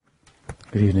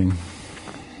Good evening.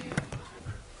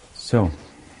 So,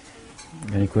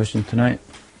 any questions tonight?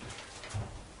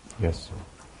 Yes.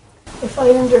 If I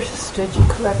understood you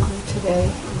correctly today,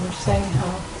 you were saying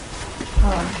how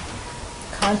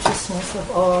consciousness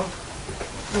of all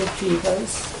the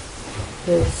jivas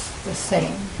is the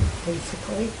same,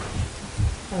 basically.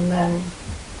 And then,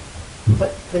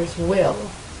 but there's will.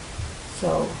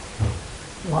 So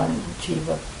one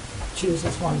jiva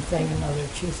chooses one thing, another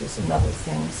chooses another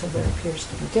thing, so there appears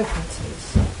to be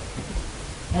differences.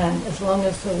 And as long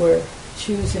as we're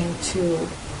choosing to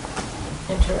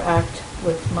interact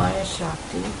with Maya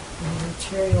Shakti in the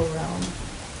material realm,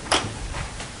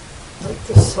 like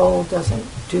the soul doesn't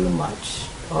do much.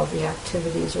 All the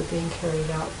activities are being carried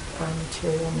out by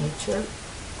material nature.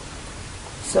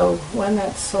 So when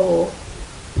that soul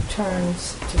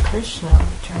turns to Krishna,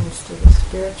 turns to the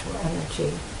spiritual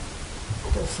energy,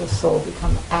 does the soul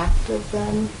become active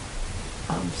then,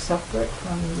 separate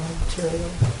from the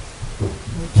material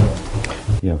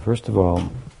nature? Yeah, first of all,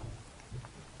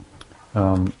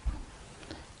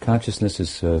 consciousness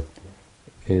is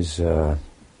a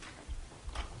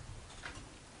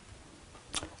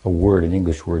word, an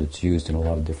English word that's used in a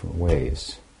lot of different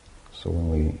ways. So when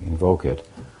we invoke it,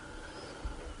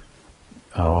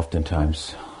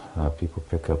 oftentimes people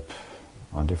pick up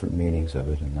on different meanings of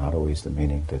it, and not always the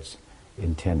meaning that's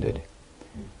intended.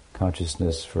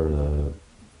 Consciousness, to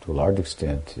a large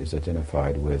extent, is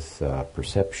identified with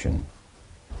perception.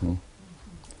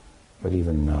 But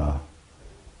even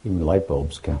light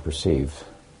bulbs can perceive.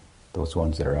 Those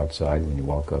ones that are outside when you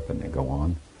walk up and they go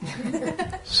on.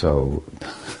 So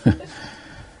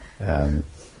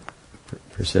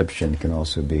perception can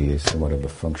also be somewhat of a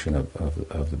function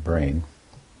of the brain.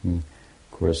 Of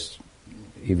course,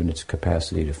 even its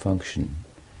capacity to function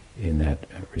in that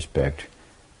respect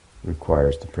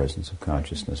requires the presence of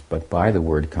consciousness. But by the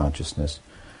word consciousness,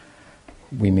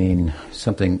 we mean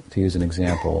something, to use an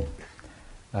example,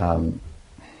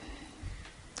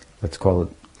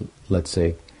 let's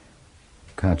say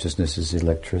consciousness is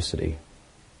electricity.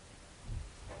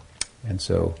 And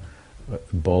so a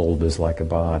bulb is like a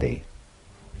body,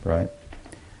 right?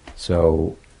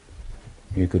 So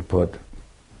you could put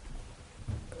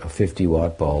a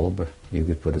 50-watt bulb, you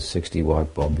could put a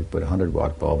 60-watt bulb, you could put a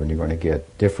 100-watt bulb, and you're going to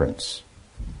get difference.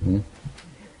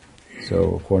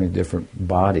 So according to different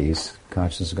bodies,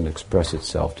 consciousness is going to express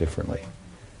itself differently.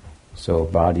 So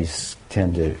bodies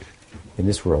tend to, in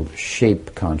this world,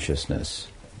 shape consciousness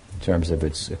in terms of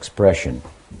its expression.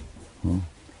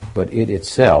 But it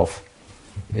itself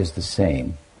is the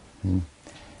same.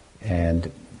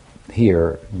 And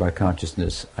here, by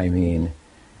consciousness, I mean,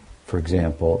 for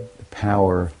example, the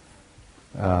power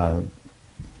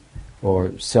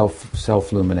or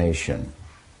self-illumination,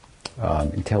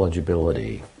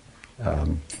 intelligibility,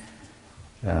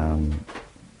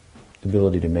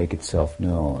 ability to make itself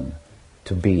known,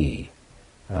 to be,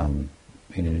 in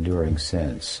an enduring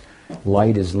sense.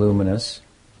 Light is luminous,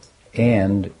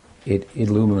 and it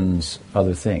illumines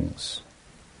other things.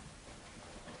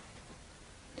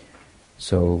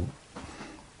 So,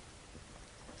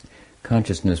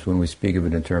 consciousness, when we speak of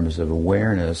it in terms of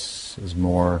awareness, is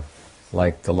more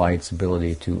like the light's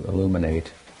ability to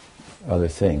illuminate other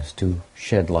things, to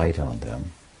shed light on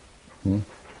them.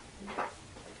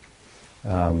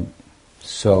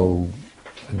 So,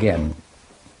 again,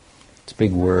 it's a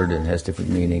big word and has different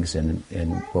meanings, and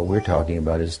what we're talking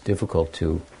about is difficult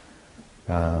to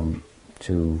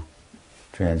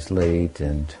translate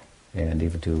and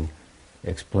even to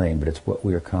explain, but it's what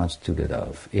we are constituted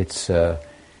of. It's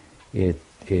it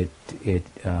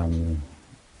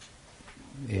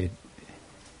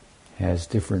has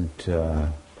different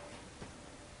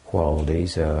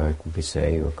qualities, we could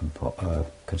say, or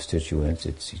constituents.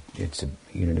 It's a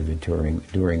unit of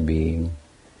enduring being.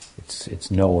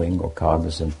 It's knowing or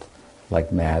cognizant,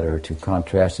 like matter. To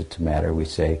contrast it to matter, we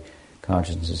say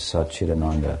consciousness is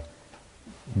Satchidananda,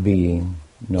 being,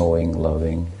 knowing,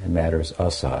 loving, and matter is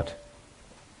Asat.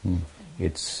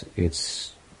 It's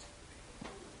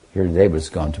here today, but it's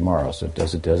gone tomorrow. So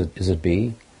is it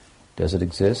be? Does it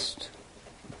exist?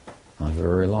 Not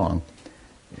very long,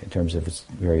 in terms of its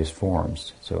various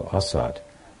forms. So Asat,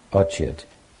 Achit,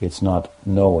 it's not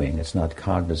knowing, it's not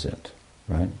cognizant,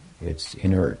 right? It's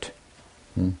inert.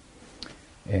 And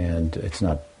it's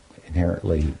not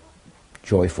inherently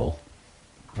joyful,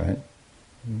 right?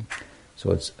 So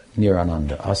it's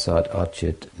Nirananda, Asat,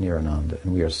 Achit, Nirananda,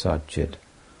 and we are Satchit,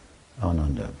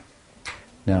 Ananda.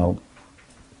 Now,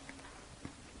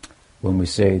 when we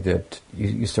say that,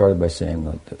 you started by saying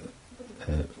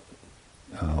that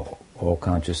all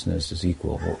consciousness is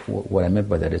equal. What I meant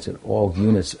by that is that all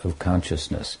units of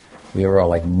consciousness We are all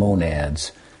like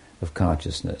monads of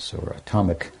consciousness, or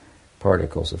atomic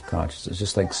particles of consciousness,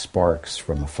 just like sparks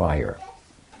from a fire.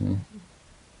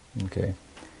 Okay?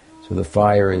 So the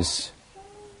fire is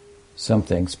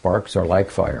something, sparks are like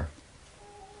fire,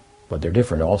 but they're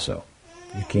different also.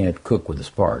 You can't cook with a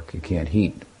spark, you can't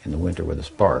heat in the winter with a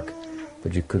spark,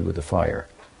 but you could with a fire.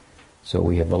 So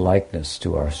we have a likeness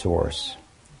to our source,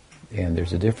 and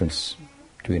there's a difference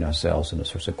between ourselves and a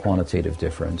source, a quantitative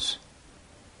difference.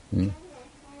 And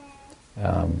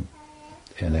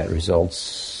that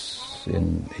results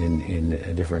in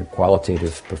a different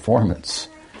qualitative performance,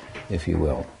 if you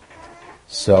will.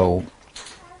 So,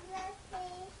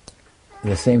 at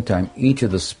the same time, each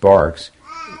of the sparks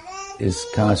is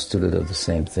constituted of the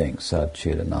same thing, Sat,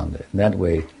 Chit, Ananda. And that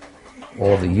way,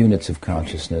 all the units of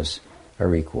consciousness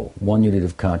are equal. One unit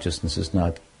of consciousness is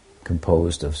not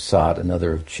composed of Sat,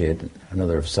 another of Chit,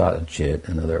 another of Sat and Chit,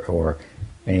 another, or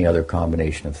any other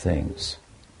combination of things,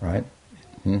 right?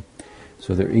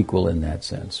 So they're equal in that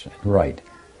sense, right?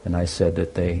 And I said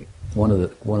that one of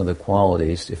the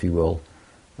qualities, if you will,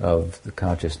 of the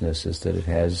consciousness is that it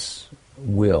has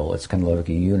will. It's kind of like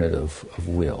a unit of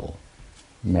will.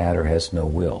 Matter has no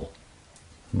will.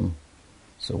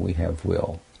 So we have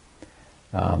will.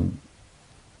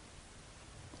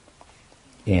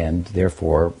 And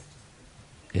therefore,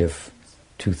 if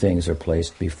two things are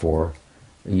placed before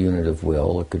a unit of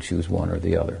will, it could choose one or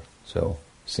the other. So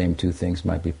same two things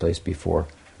might be placed before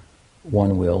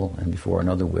one will and before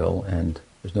another will, and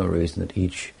there's no reason that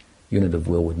each unit of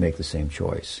will would make the same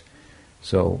choice.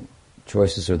 So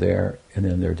choices are there, and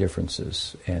then there are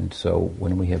differences. And so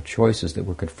when we have choices that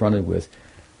we're confronted with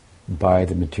by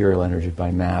the material energy,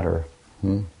 by matter,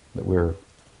 that we're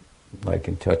like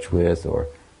in touch with, or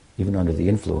even under the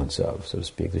influence of, so to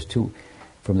speak, there's two,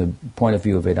 from the point of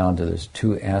view of Vedanta, there's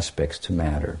two aspects to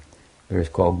matter. There's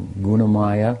called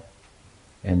Gunamaya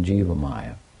and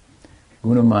Jivamaya.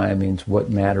 Gunamaya means what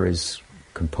matter is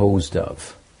composed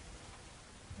of.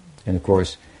 And of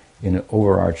course, in an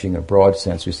overarching, a broad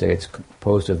sense, we say it's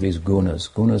composed of these gunas.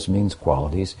 Gunas means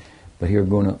qualities, but here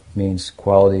guna means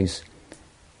qualities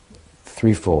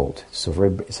threefold. So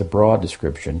it's a broad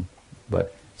description,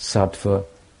 but sattva,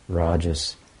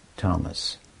 rajas,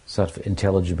 tamas. Sattva,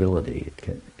 intelligibility.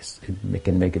 It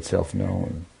can make itself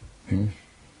known.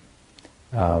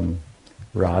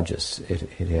 Rajas,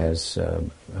 it has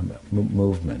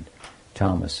movement.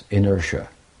 Tamas, inertia,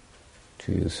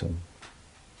 to use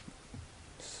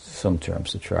some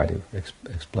terms to try to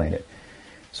explain it.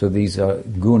 So these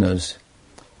gunas,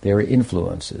 they're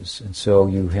influences. And so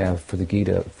you have, for the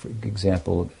Gita, for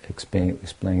example,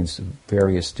 explains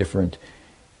various different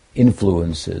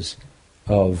influences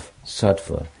of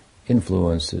sattva,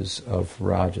 influences of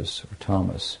rajas or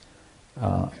tamas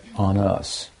on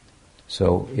us.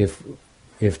 So if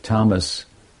tamas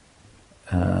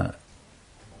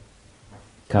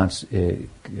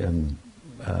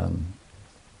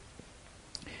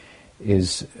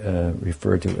is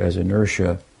referred to as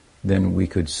inertia, then we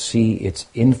could see its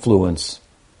influence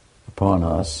upon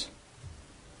us,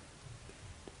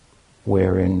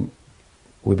 wherein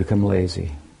we become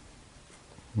lazy,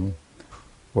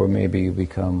 or maybe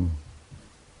become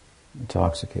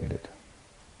intoxicated,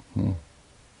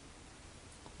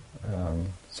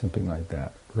 something like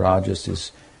that.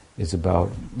 Rajas is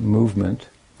about movement,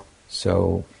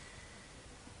 so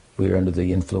we're under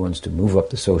the influence to move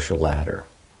up the social ladder.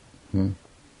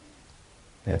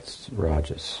 That's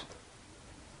rajas.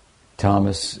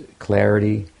 Tamas,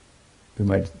 clarity, we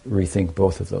might rethink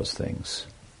both of those things.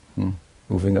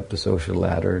 Moving up the social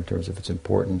ladder in terms of its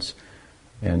importance,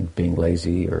 and being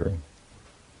lazy or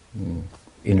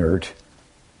inert,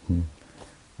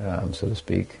 so to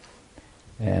speak.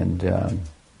 And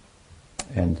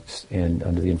under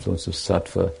the influence of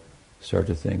sattva, start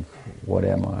to think, what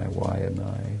am I? Why am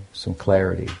I? Some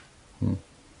clarity.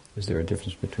 Is there a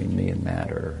difference between me and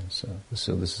matter? And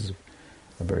so this is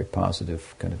a very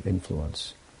positive kind of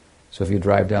influence. So if you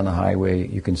drive down the highway,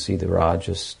 you can see the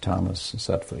rajas, tamas, and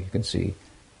sattva. You can see,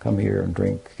 come here and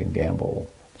drink and gamble,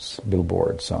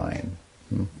 billboard sign.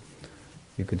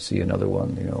 You could see another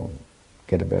one,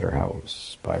 get a better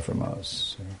house, buy from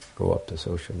us, go up the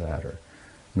social ladder.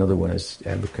 Another one is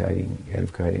advocating,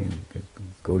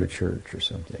 go to church or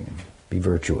something, and be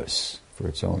virtuous for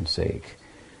its own sake.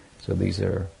 So these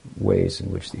are ways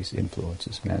in which these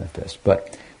influences manifest.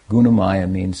 But Gunamaya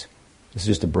means, this is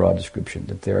just a broad description,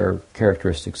 that there are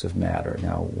characteristics of matter.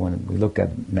 Now, when we look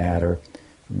at matter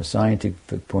from a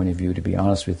scientific point of view, to be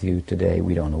honest with you, today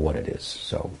we don't know what it is.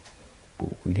 So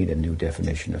we need a new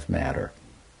definition of matter.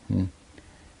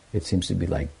 It seems to be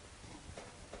like,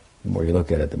 the more you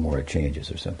look at it, the more it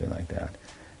changes, or something like that.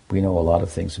 we know a lot of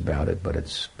things about it, but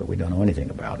we don't know anything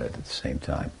about it at the same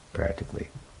time, practically.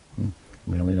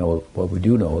 We only know what we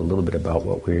do know, a little bit about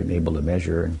what we're able to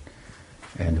measure,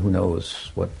 and who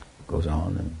knows what goes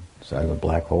on inside of a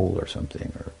black hole or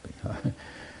something.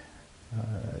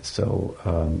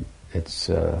 So it's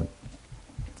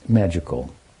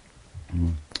magical.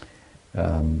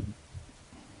 And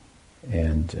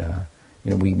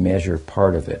we measure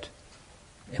part of it,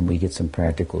 and we get some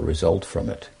practical result from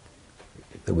it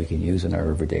that we can use in our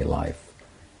everyday life.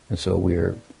 And so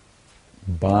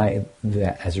by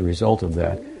that, as a result of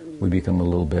that, we become a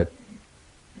little bit,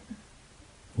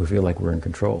 we feel like we're in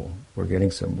control. We're getting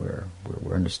somewhere.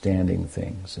 We're understanding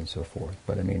things and so forth.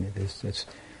 But I mean, it's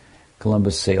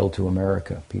Columbus sailed to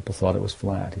America. People thought it was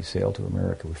flat. He sailed to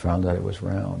America. We found out it was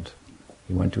round.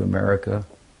 He went to America,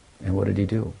 and what did he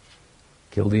do?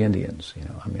 Killed the Indians.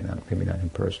 I mean, maybe not him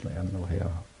personally. I don't know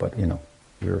how, but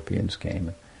Europeans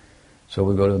came. So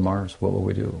we go to Mars. What will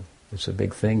we do? It's a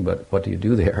big thing, but what do you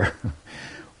do there?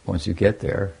 Once you get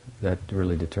there, that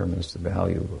really determines the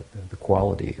value, the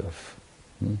quality of.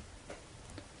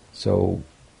 So,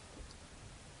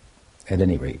 at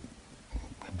any rate,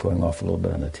 I'm going off a little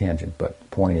bit on a tangent, but the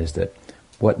point is that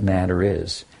what matter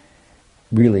is,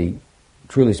 really,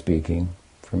 truly speaking,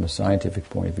 from a scientific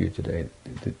point of view today,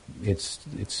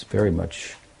 it's very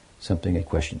much something a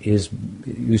question. It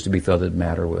used to be thought that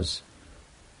matter was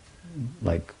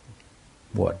like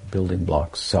what? Building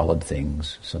blocks, solid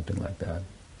things, something like that.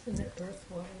 Isn't it earth,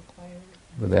 water, fire?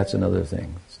 But that's another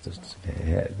thing.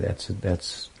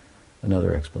 That's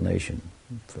another explanation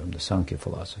from the Sankhya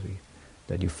philosophy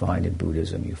that you find in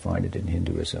Buddhism, you find it in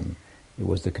Hinduism. It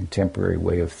was the contemporary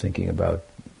way of thinking about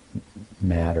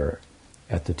matter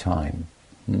at the time.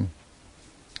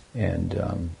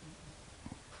 And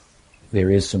there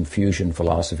is some fusion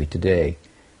philosophy today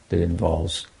that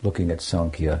involves looking at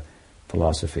Sankhya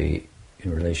philosophy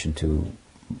in relation to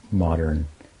modern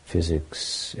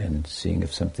physics and seeing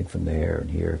if something from there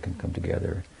and here can come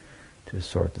together to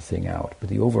sort the thing out. But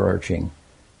the overarching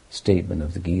statement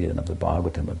of the Gita and of the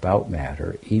Bhagavatam about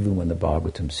matter, even when the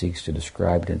Bhagavatam seeks to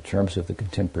describe it in terms of the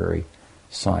contemporary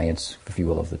science, if you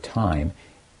will, of the time,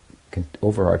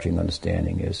 overarching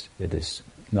understanding is it is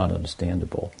not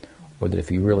understandable, or that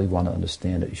if you really want to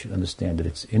understand it, you should understand that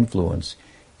its influence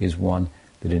is one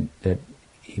that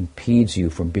impedes you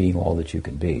from being all that you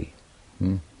can be.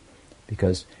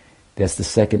 Because that's the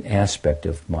second aspect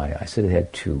of Maya. I said it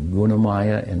had two, Guna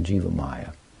Maya and Jiva Maya.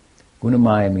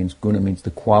 Guna means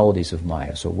the qualities of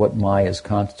Maya, so what Maya is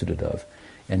constituted of.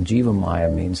 And Jiva Maya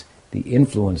means the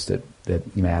influence that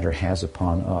matter has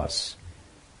upon us.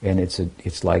 And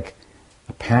it's like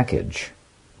a package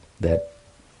that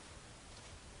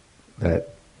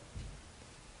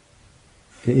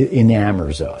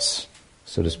enamors us,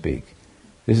 so to speak.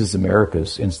 This is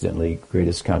America's, incidentally,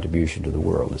 greatest contribution to the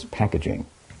world, is packaging,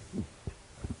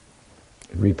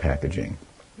 repackaging.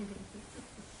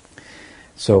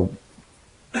 So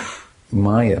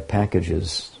Maya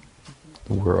packages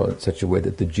the world in such a way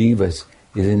that the Jiva is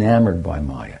enamored by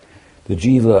Maya. The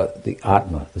Jiva, the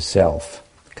Atma, the self,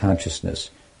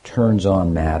 consciousness, turns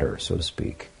on matter, so to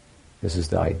speak. This is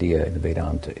the idea in the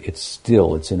Vedanta. It's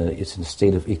in a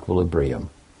state of equilibrium,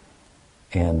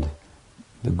 and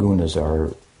the gunas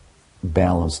are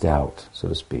balanced out, so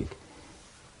to speak.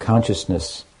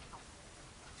 Consciousness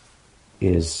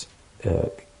is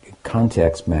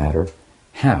context matter.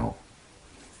 How?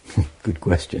 Good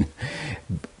question.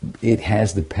 It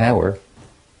has the power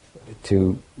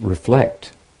to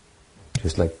reflect,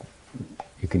 just like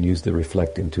you can use the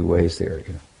reflect in two ways there.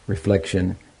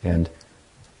 Reflection and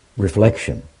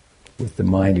reflection. With the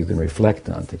mind you can reflect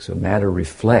on things. So matter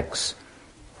reflects,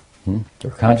 or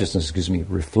consciousness,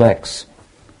 reflects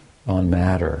on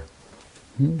matter.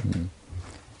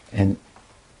 And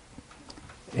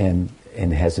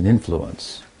has an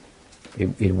influence.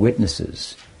 It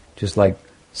witnesses. Just like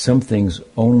some things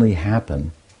only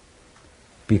happen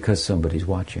because somebody's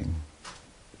watching.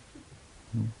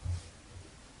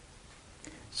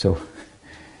 So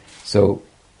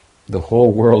the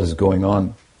whole world is going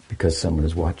on because someone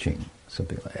is watching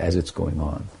something as it's going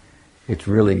on. It's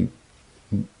really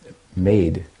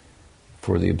made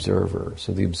for the observer.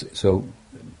 So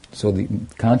the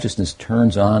consciousness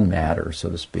turns on matter, so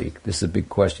to speak. This is a big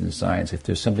question in science. If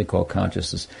there's something called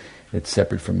consciousness that's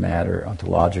separate from matter,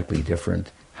 ontologically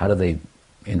different, how do they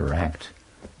interact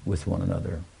with one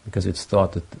another? Because it's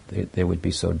thought that they would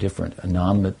be so different.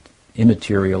 A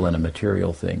immaterial and a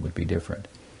material thing would be different.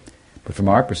 But from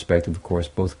our perspective, of course,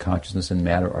 both consciousness and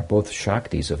matter are both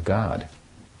Shaktis of God.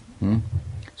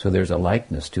 So there's a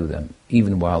likeness to them,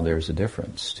 even while there's a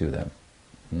difference to them.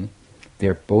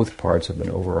 they're both parts of an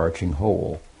overarching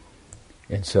whole.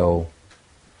 And so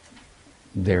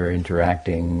they're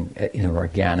interacting in an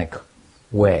organic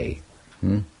way.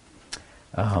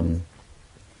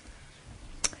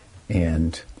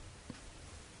 And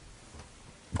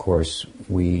of course,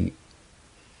 we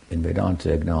in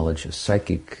Vedanta acknowledge a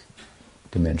psychic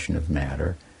dimension of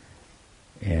matter,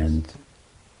 and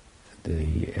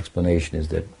the explanation is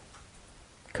that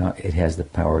it has the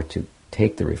power to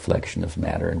take the reflection of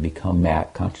matter and become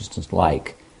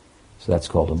consciousness-like. So that's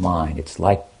called a mind. It's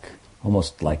like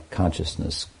almost like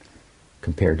consciousness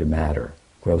compared to matter,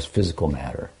 gross physical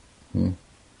matter.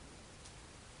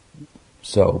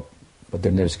 So, but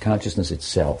then there's consciousness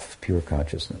itself, pure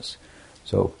consciousness.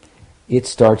 So it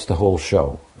starts the whole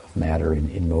show of matter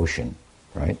in motion,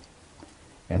 right?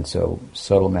 And so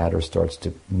subtle matter starts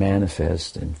to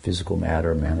manifest, and physical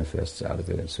matter manifests out of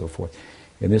it, and so forth.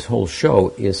 And this whole show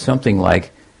is something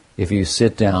like if you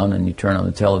sit down and you turn on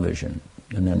the television,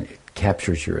 and then it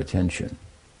captures your attention.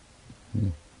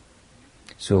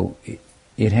 So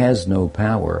it has no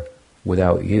power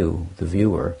without you, the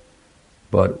viewer,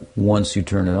 but once you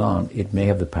turn it on, it may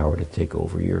have the power to take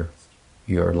over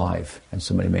your life, and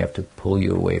somebody may have to pull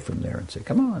you away from there and say,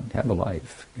 "Come on, have a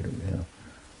life," you know.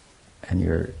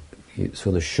 And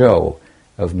so the show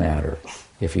of matter,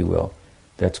 if you will,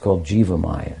 that's called Jiva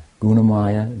Maya. Guna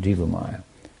Maya, Jiva Maya.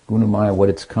 Guna Maya, what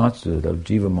it's constituted of,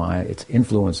 Jiva Maya, its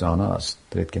influence on us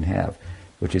that it can have,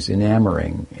 which is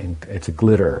enamoring, and it's a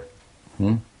glitter.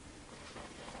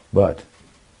 But,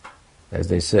 as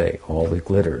they say, all that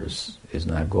glitters is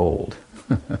not gold.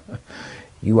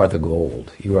 You are the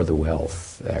gold. You are the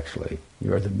wealth, actually.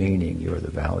 You are the meaning. You are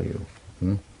the value.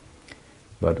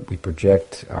 But we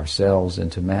project ourselves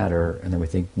into matter, and then we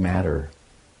think matter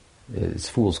is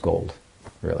fool's gold,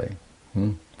 really.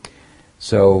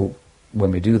 So when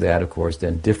we do that, of course,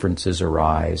 then differences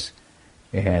arise,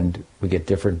 and we get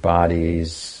different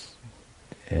bodies,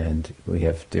 and we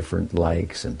have different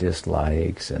likes and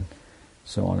dislikes, and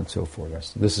so on and so forth.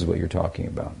 So this is what you're talking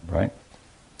about, right?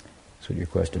 That's what your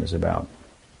question is about.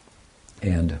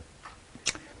 And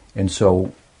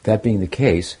so, that being the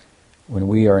case, when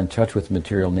we are in touch with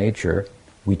material nature,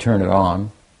 we turn it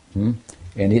on, and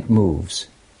it moves,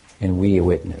 and we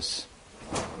witness,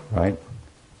 right?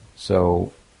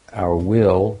 So our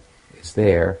will is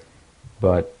there,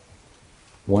 but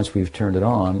once we've turned it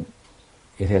on,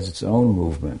 it has its own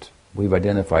movement. We've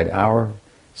identified our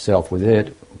self with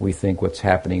it. We think what's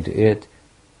happening to it,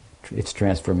 its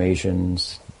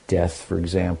transformations, death, for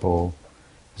example,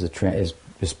 is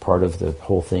part of the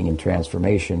whole thing in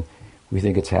transformation. We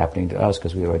think it's happening to us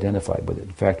because we have identified with it.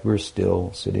 In fact, we're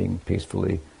still sitting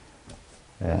peacefully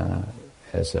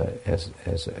as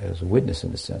a witness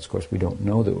in a sense. Of course, we don't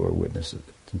know that we're a witness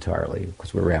entirely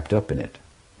because we're wrapped up in it.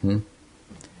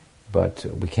 But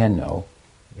we can know,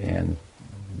 and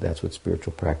that's what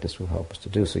spiritual practice will help us to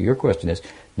do. So your question is,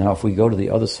 now if we go to the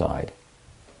other side,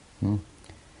 the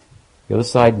other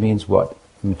side means what?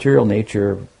 Material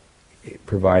nature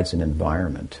provides an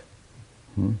environment.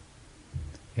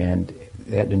 And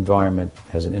that environment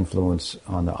has an influence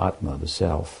on the Atma, the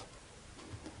self.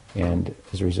 And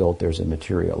as a result, there's a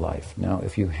material life. Now,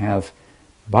 if you have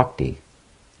bhakti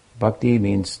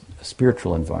means a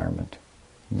spiritual environment.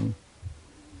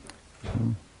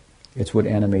 It's what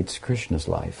animates Krishna's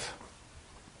life,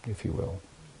 if you will,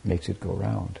 makes it go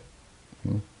round.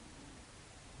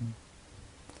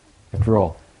 After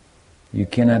all, you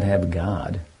cannot have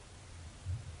God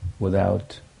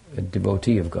without a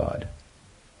devotee of God.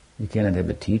 You cannot have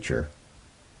a teacher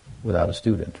without a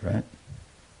student, right?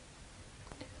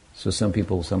 So some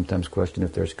people sometimes question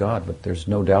if there's God, but there's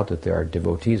no doubt that there are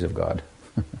devotees of God,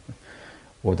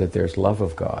 or that there's love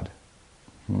of God,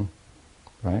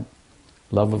 right?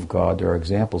 Love of God, there are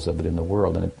examples of it in the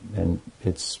world, and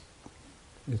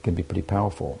it can be pretty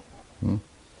powerful.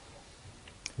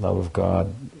 Love of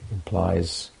God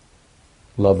implies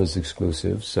love is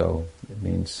exclusive, so it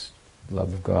means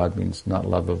love of God means not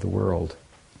love of the world.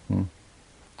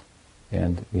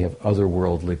 And we have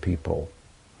otherworldly people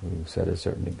who set a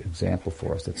certain example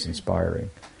for us that's inspiring.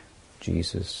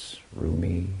 Jesus,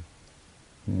 Rumi,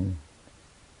 there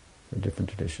are different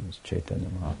traditions, Chaitanya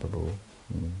Mahaprabhu,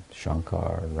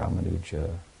 Shankar,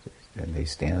 Ramanuja, and they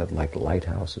stand like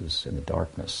lighthouses in the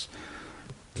darkness,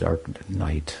 dark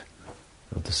night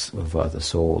of the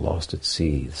soul lost at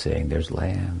sea, saying, "There's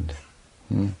land.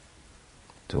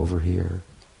 It's over here."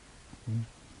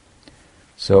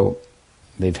 So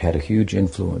they've had a huge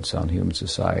influence on human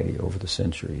society over the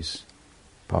centuries,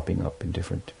 popping up in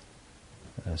different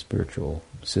spiritual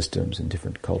systems in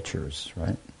different cultures,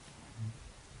 right?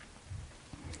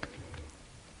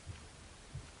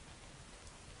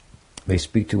 they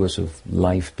speak to us of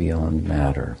life beyond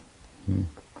matter.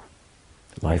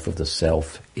 Life of the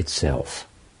self itself.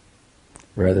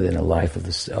 Rather than a life of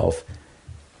the self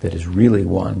that is really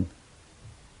one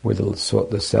where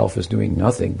the self is doing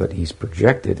nothing, but she's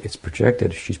projected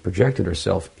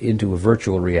herself into a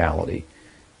virtual reality.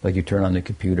 Like you turn on the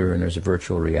computer and there's a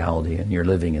virtual reality and you're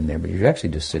living in there, but you're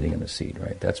actually just sitting in a seat,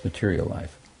 right? That's material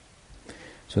life.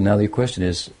 So now the question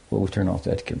is, well, we turn off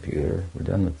that computer, we're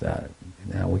done with that.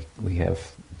 Now we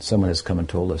have, someone has come and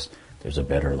told us, there's a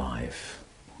better life.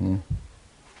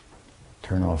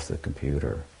 Turn off the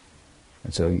computer.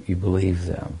 And so you believe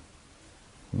them.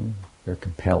 They're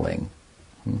compelling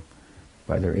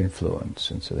by their influence,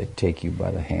 and so they take you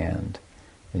by the hand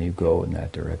and you go in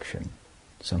that direction.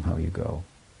 Somehow you go.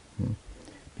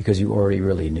 Because you already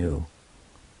really knew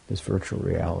this virtual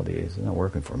reality is not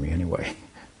working for me anyway.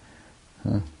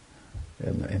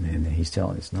 And he's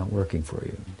telling you it's not working for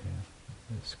you.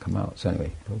 It's come out. So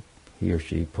anyway, he or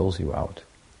she pulls you out,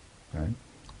 right?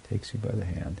 Takes you by the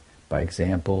hand. By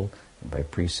example and by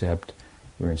precept,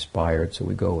 we're inspired, so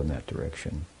we go in that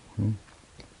direction.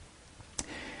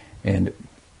 And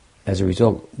as a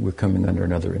result, we're coming under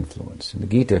another influence. In the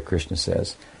Gita, Krishna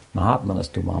says,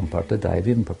 Mahatmanastu mam parta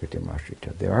daivim prakritim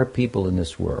ashrita. There are people in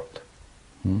this world,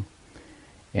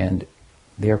 and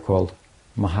they are called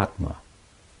Mahatma.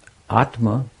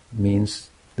 Atma means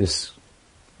this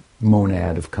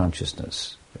monad of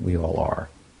consciousness that we all are.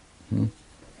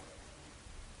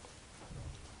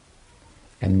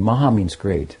 And Maha means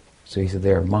great. So he said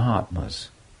they are Mahatmas,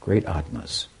 great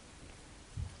Atmas.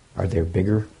 Are they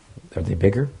bigger? Are they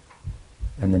bigger?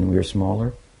 And then we're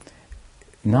smaller?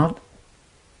 Not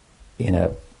in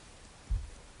a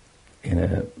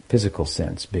physical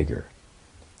sense, bigger.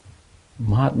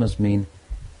 Mahatmas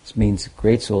means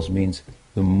great souls means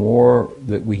the more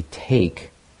that we take,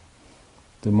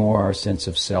 the more our sense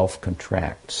of self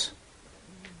contracts.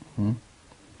 The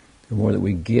more that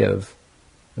we give,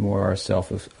 the more our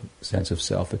sense of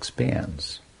self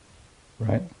expands.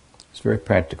 Right? It's very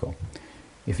practical.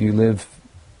 If you live,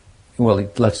 well,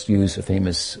 let's use a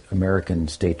famous American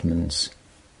statesman's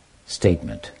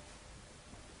statement.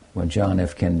 When John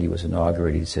F. Kennedy was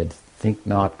inaugurated, he said, "Think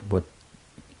not what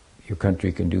your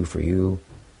country can do for you,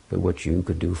 but what you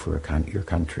could do for your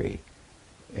country."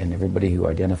 And everybody who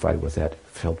identified with that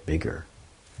felt bigger.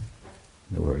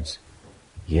 In other words,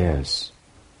 yes,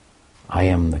 I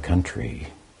am the country.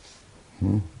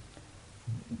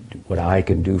 What I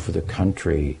can do for the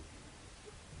country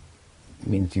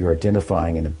means you're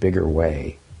identifying in a bigger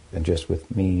way than just with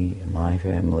me and my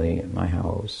family and my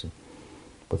house, and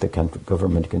what the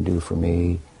government can do for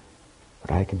me,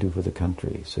 what I can do for the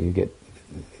country.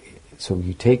 So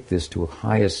you take this to a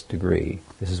highest degree.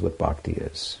 This is what bhakti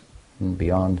is.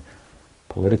 Beyond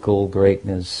political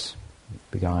greatness,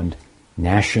 beyond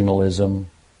nationalism,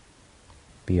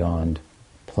 beyond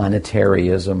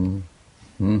planetarism,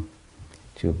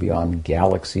 to beyond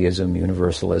galaxyism,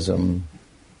 universalism,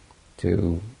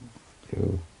 to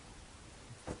as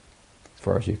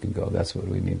far as you can go. That's what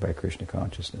we mean by Krishna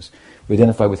consciousness. We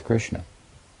identify with Krishna.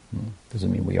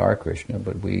 Doesn't mean we are Krishna,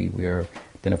 but we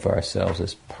identify ourselves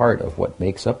as part of what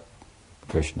makes up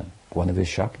Krishna, one of his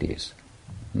Shaktis.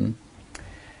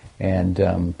 And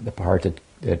the part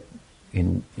that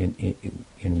in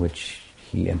which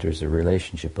he enters a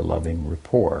relationship, a loving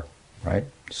rapport, right?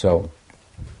 So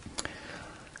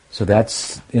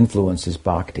that's influence is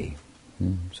bhakti.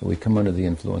 So we come under the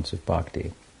influence of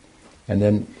bhakti. And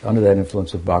then under that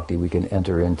influence of bhakti, we can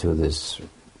enter into this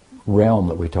realm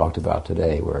that we talked about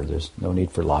today, where there's no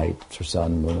need for light, for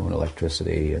sun, moon,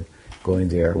 electricity, and going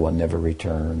there one never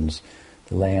returns.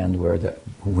 The land where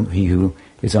he who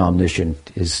is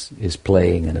omniscient is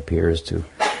playing and appears to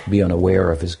be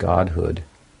unaware of his godhood,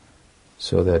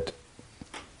 so that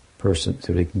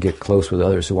he can get close with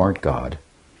others who aren't God.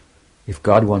 If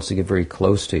God wants to get very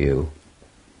close to you,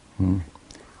 then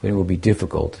it will be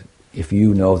difficult. If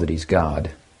you know that he's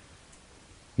God,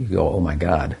 you go, oh my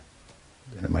God,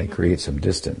 and it might create some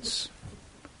distance.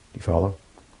 Do you follow?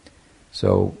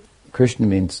 So Krishna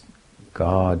means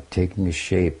God taking a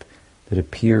shape that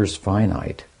appears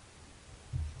finite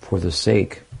for the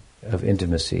sake of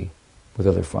intimacy with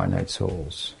other finite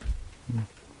souls.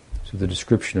 So the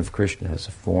description of Krishna has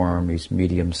a form. He's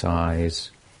medium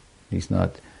size. He's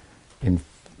not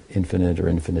infinite or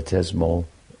infinitesimal,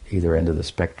 either end of the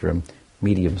spectrum.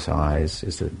 Medium size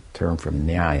is the term from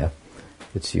Nyaya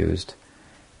that's used.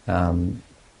 And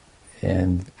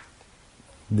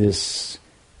this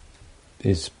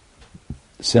is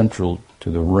central to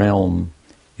the realm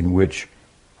in which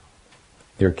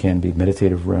there can be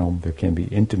meditative realm, there can be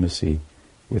intimacy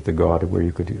with the God, where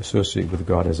you could associate with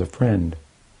God as a friend,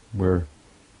 or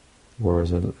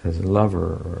as a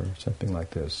lover, or something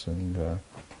like this, and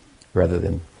rather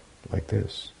than like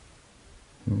this,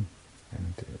 and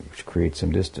which creates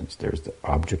some distance. There's the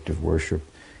object of worship,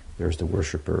 there's the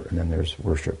worshipper, and then there's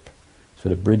worship. So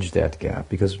to bridge that gap,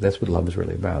 because that's what love is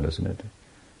really about, isn't it?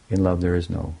 In love there is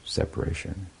no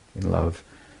separation. In love,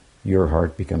 your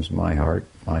heart becomes my heart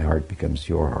becomes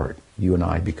your heart. You and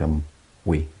I become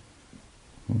we.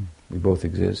 We both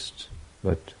exist,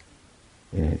 but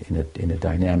in a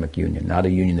dynamic union, not a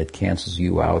union that cancels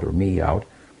you out or me out,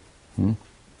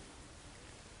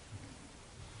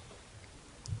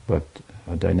 but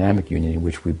a dynamic union in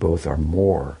which we both are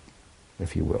more,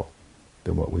 if you will,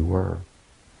 than what we were.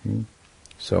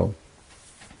 So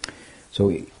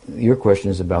your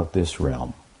question is about this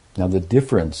realm. Now the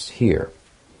difference here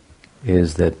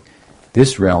is that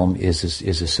this realm is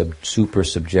a super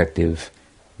subjective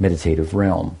meditative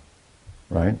realm,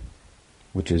 right?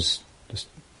 Which is just,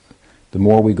 the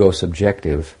more we go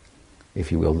subjective,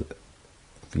 if you will,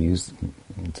 if you use,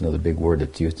 it's another big word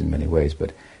that's used in many ways,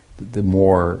 but the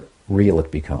more real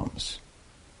it becomes.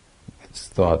 It's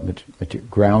thought,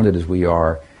 grounded as we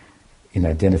are in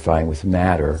identifying with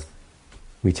matter,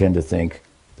 we tend to think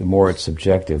the more it's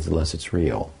subjective, the less it's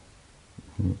real.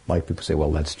 Like people say,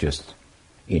 well, that's just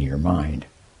in your mind.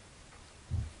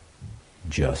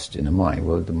 Just in the mind.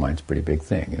 Well, the mind's a pretty big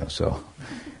thing, so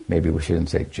maybe we shouldn't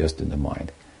say just in the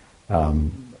mind.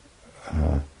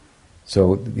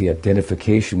 So the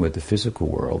identification with the physical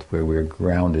world, where we're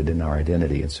grounded in our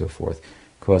identity and so forth,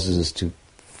 causes us to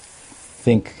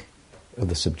think of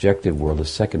the subjective world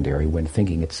as secondary when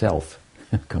thinking itself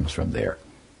comes from there.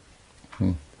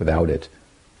 Without it,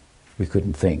 we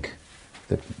couldn't think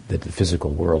that the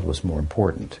physical world was more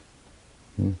important.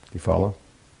 You follow?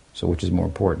 So which is more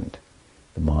important?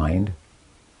 The mind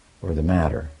or the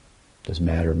matter? Does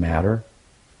matter matter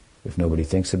if nobody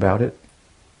thinks about it?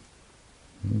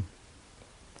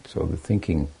 So the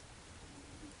thinking,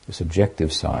 the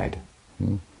subjective side.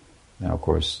 Now, of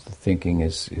course, the thinking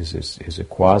is a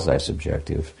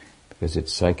quasi-subjective because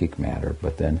it's psychic matter,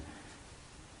 but then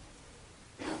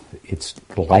it's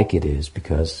like it is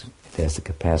because it has the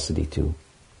capacity to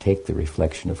take the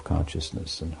reflection of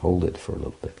consciousness and hold it for a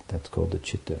little bit. That's called the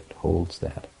chitta. It holds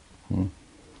that. And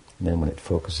then when it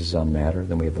focuses on matter,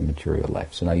 then we have a material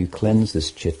life. So now you cleanse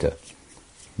this chitta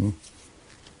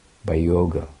by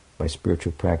yoga, by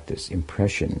spiritual practice,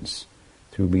 impressions,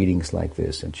 through readings like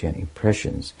this and chanting.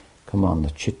 Impressions come on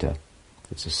the chitta.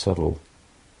 It's a subtle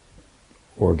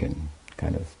organ,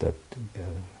 kind of that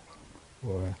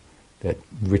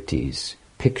vrittis,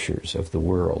 pictures of the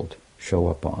world, show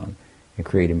up on and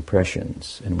create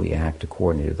impressions, and we act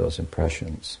according to those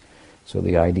impressions. So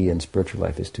the idea in spiritual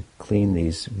life is to clean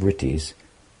these vrittis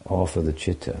off of the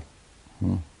chitta.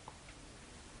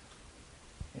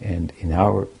 And in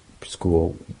our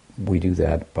school, we do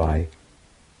that by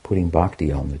putting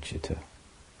bhakti on the chitta.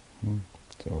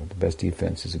 So the best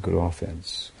defense is a good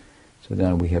offense. So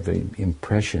now we have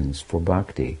impressions for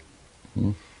bhakti,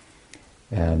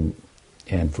 and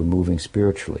for moving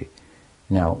spiritually.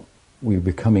 Now, we're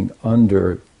becoming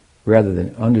rather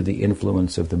than under the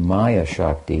influence of the Maya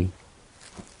Shakti,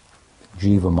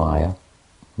 Jiva Maya,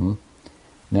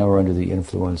 now we're under the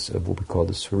influence of what we call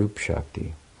the Swarup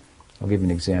Shakti. I'll give you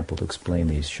an example to explain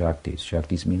these Shaktis.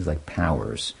 Shaktis means like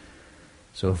powers.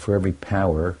 So for every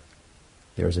power,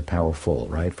 there's a powerful,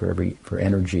 right? For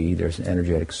energy, there's an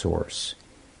energetic source.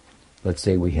 Let's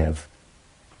say we have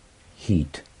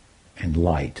heat and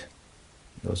light.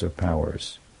 Those are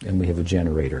powers. And we have a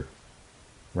generator,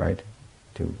 right?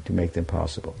 To make them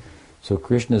possible. So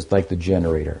Krishna is like the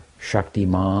generator.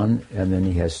 Shaktiman, and then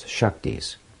he has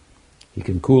Shaktis. He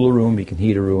can cool a room, he can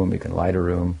heat a room, he can light a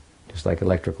room. Just like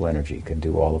electrical energy, he can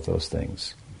do all of those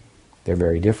things. They're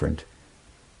very different,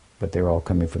 but they're all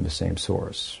coming from the same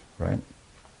source, right?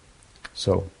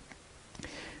 So,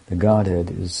 the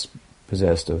Godhead is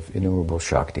possessed of innumerable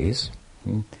Shaktis,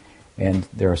 and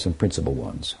there are some principal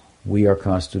ones. We are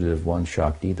constituted of one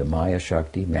Shakti, the Maya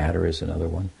Shakti, matter is another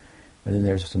one, and then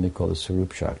there's something called the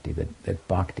Swarup Shakti, that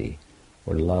bhakti,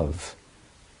 or love,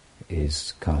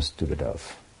 is constituted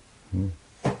of.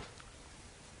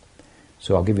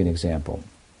 So I'll give you an example.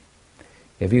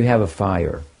 If you have a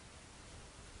fire,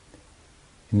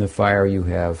 in the fire you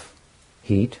have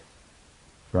heat,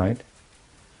 right?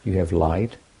 You have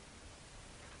light,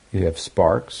 you have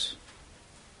sparks,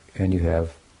 and you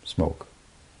have smoke.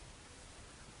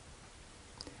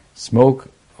 Smoke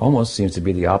almost seems to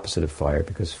be the opposite of fire,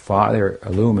 because fire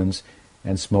illumines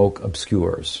and smoke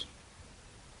obscures,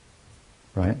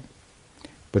 right?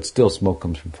 But still smoke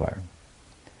comes from fire.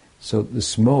 So the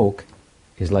smoke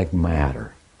is like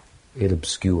matter. It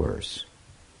obscures.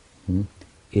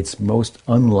 It's most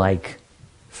unlike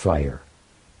fire.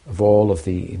 Of all of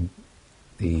the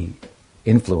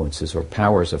influences or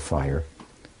powers of fire,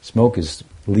 smoke is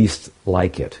least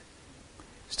like it.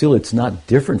 Still, it's not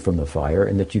different from the fire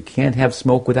in that you can't have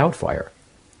smoke without fire.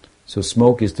 So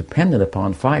smoke is dependent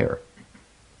upon fire.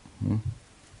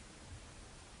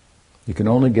 You can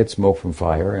only get smoke from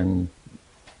fire, and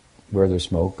where there's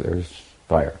smoke, there's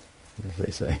fire, as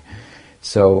they say.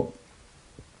 So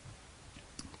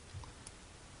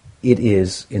it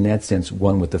is, in that sense,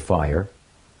 one with the fire,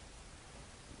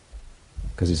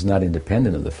 because it's not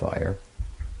independent of the fire.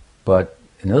 But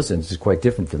in another sense, it's quite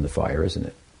different from the fire, isn't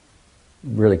it?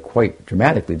 Really quite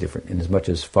dramatically different, in as much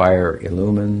as fire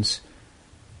illumines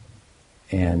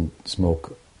and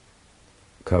smoke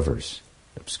covers,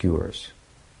 obscures.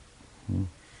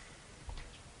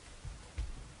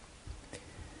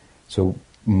 So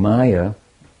Maya,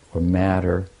 or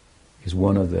matter, is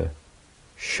one of the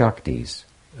Shaktis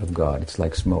of God. It's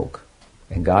like smoke.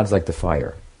 And God's like the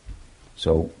fire.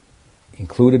 So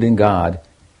included in God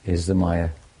is the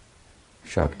Maya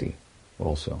Shakti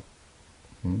also.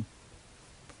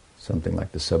 Something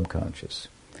like the subconscious.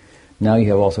 Now you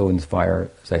have also in the fire,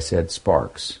 as I said,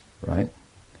 sparks, right?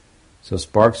 So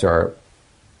sparks are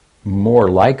more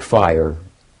like fire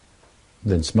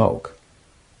than smoke,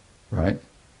 right?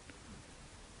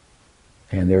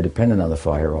 And they're dependent on the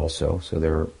fire also, so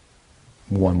they're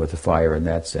one with the fire in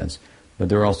that sense. But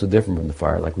they're also different from the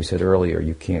fire. Like we said earlier,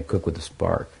 you can't cook with a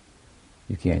spark.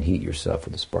 You can't heat yourself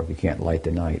with a spark. You can't light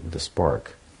the night with a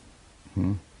spark.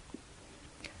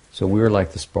 So we're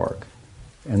like the spark.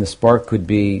 And the spark could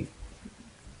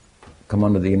come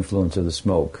under the influence of the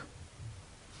smoke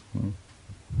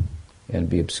and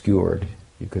be obscured.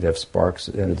 You could have sparks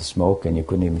under the smoke and you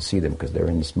couldn't even see them because they're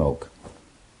in the smoke,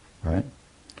 right?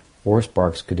 Or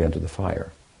sparks could enter the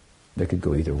fire. They could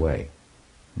go either way.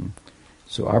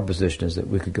 So our position is that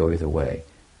we could go either way.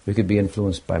 We could be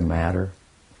influenced by matter,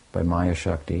 by Maya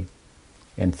Shakti,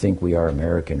 and think we are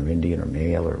American or Indian or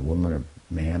male or woman or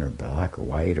man or black or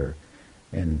white,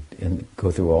 and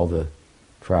go through all the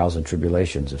trials and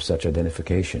tribulations of such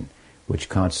identification, which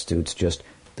constitutes just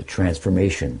the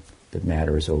transformation that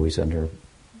matter is always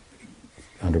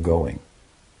undergoing.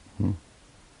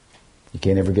 You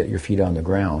can't ever get your feet on the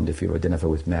ground if you identify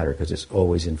with matter, because it's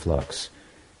always in flux.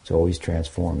 It's always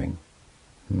transforming.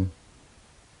 And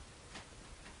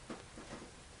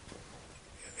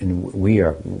we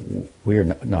are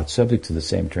not subject to the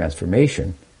same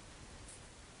transformation,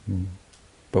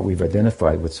 but we've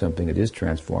identified with something that is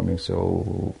transforming,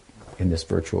 so in this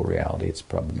virtual reality it's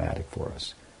problematic for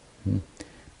us.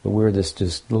 But we're this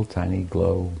just little tiny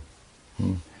glow.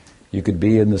 You could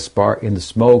be in the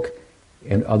smoke,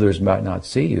 and others might not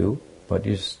see you, but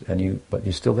you're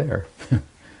still there,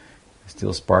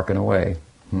 still sparking away.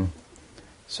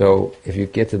 So if you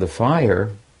get to the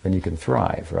fire, then you can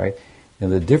thrive, right? Now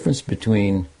the difference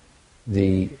between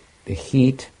the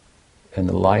heat and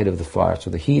the light of the fire. So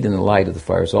the heat and the light of the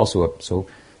fire is also so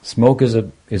smoke is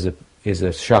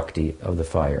a shakti of the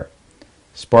fire.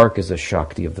 Spark is a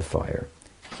shakti of the fire.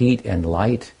 Heat and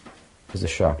light is a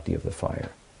shakti of the fire.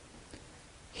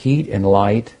 Heat and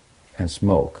light and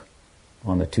smoke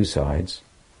on the two sides,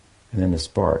 and then the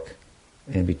spark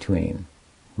in between.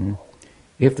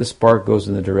 If the spark goes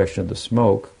in the direction of the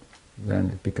smoke,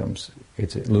 then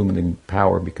its illuminating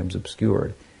power becomes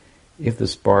obscured. If the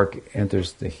spark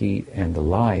enters the heat and the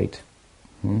light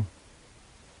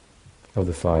of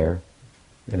the fire,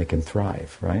 then it can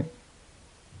thrive, right?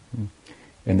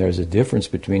 And there's a difference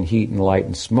between heat and light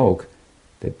and smoke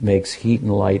that makes heat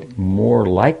and light more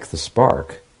like the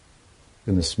spark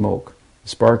than the smoke. The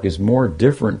spark is more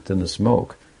different than the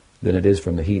smoke than it is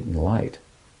from the heat and the light.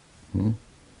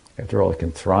 After all, it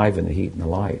can thrive in the heat and the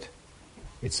light.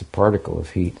 It's a particle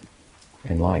of heat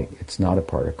and light. It's not a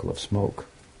particle of smoke.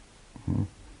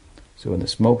 So in the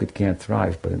smoke it can't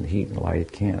thrive, but in the heat and light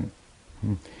it can.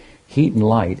 Heat and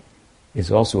light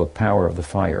is also a power of the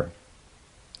fire,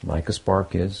 like a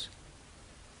spark is,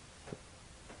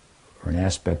 or an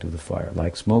aspect of the fire,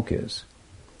 like smoke is.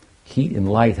 Heat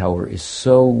and light, however, is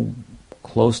so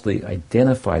closely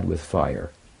identified with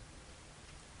fire,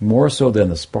 more so than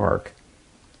the spark,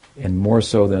 and more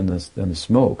so than the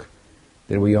smoke,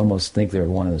 that we almost think they're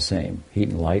one and the same, heat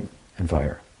and light and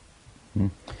fire.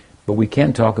 But we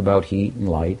can talk about heat and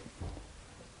light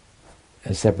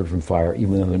as separate from fire,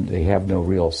 even though they have no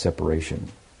real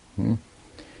separation.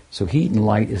 So heat and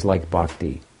light is like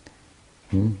bhakti.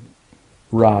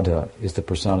 Radha is the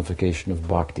personification of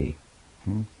bhakti.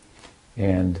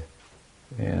 And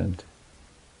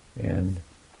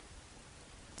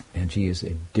And she is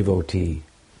a devotee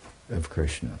of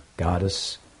Krishna,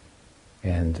 goddess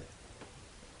and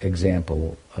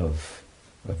example of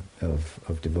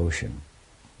devotion,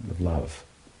 of love.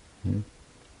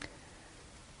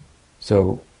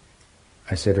 So,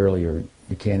 I said earlier,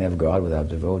 you can't have God without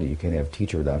devotee. You can't have a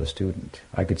teacher without a student.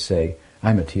 I could say,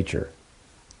 I'm a teacher.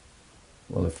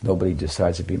 Well, if nobody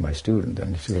decides to be my student,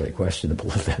 then it's really questionable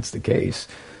if that's the case,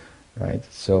 right?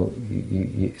 So,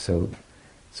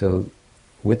 so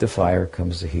with the fire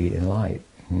comes the heat and light.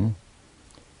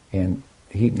 And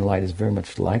heat and light is very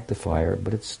much like the fire,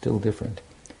 but it's still different.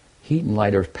 Heat and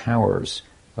light are powers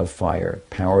of fire,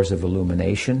 powers of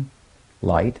illumination,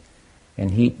 light,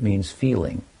 and heat means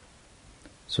feeling.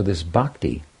 So this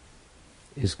bhakti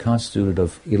is constituted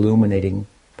of illuminating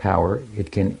power.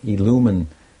 It can illumine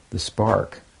the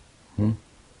spark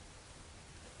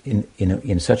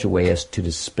in such a way as to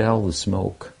dispel the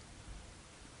smoke.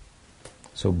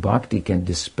 So bhakti can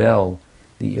dispel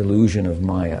the illusion of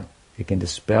Maya. It can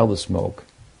dispel the smoke.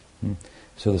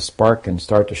 So the spark can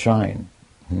start to shine.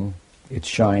 Its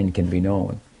shine can be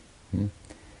known.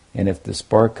 And if the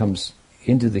spark comes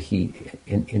into the heat,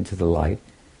 into the light,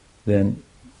 then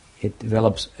it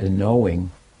develops a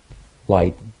knowing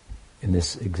light, in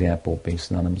this example being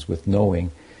synonymous with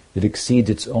knowing, that exceeds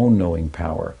its own knowing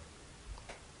power.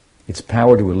 Its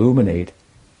power to illuminate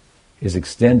is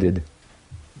extended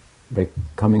by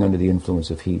coming under the influence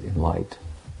of heat and light.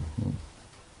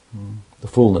 The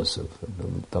fullness of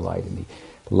the light. And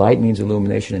the light means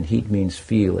illumination and heat means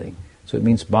feeling. So it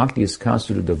means bhakti is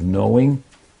constituted of knowing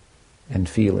and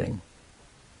feeling.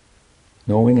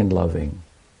 Knowing and loving.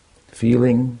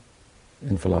 Feeling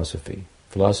and philosophy.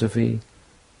 Philosophy,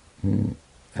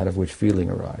 out of which feeling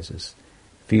arises.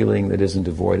 Feeling that isn't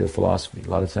devoid of philosophy. A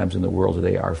lot of times in the world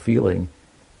today, our feeling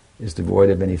is devoid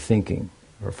of any thinking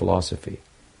or philosophy.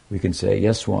 We can say,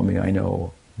 yes, Swami, I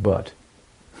know, but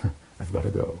I've got to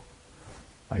go.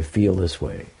 I feel this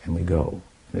way, and we go.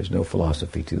 There's no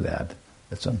philosophy to that.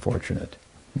 That's unfortunate.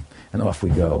 And off we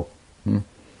go.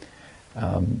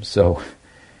 So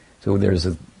there's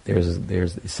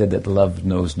said that love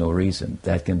knows no reason.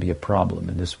 That can be a problem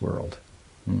in this world.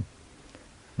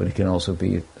 But it can also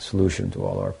be a solution to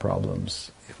all our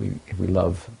problems if we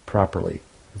love properly,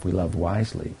 if we love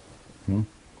wisely.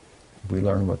 If we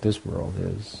learn what this world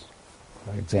is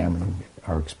by examining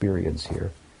our experience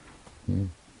here.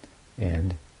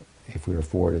 And if we're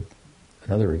afforded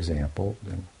another example,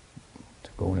 then to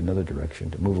go in another direction,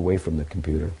 to move away from the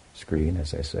computer screen,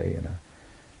 as I say in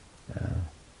an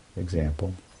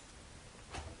example.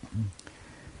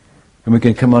 And we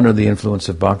can come under the influence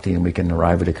of bhakti and we can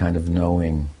arrive at a kind of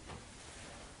knowing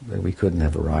that we couldn't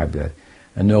have arrived at.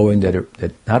 A knowing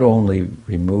that not only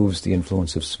removes the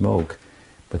influence of smoke,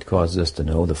 but causes us to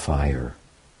know the fire.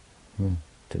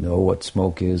 To know what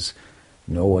smoke is,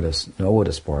 know what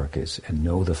a spark is, and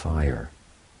know the fire.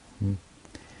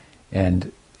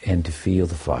 And to feel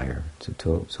the fire.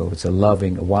 So it's a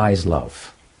wise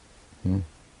love.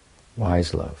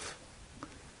 Wise love.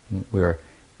 Where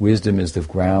wisdom is the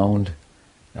ground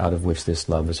out of which this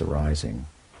love is arising.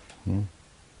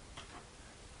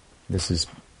 This is,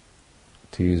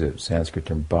 to use a Sanskrit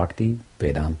term, bhakti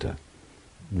Vedanta.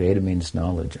 Veda means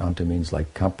knowledge, anta means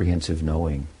like comprehensive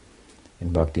knowing,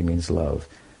 and bhakti means love.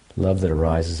 Love that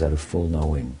arises out of full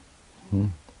knowing.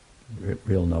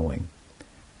 Real knowing.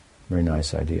 Very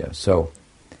nice idea. So,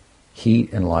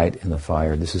 heat and light and the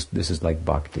fire, this is like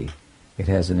bhakti. It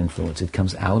has an influence. It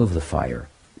comes out of the fire.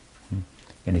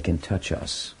 And it can touch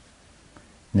us.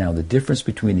 Now, the difference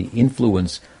between the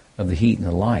influence of the heat and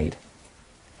the light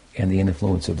and the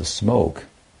influence of the smoke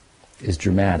is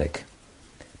dramatic.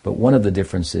 But one of the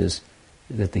differences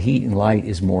is that the heat and light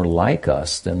is more like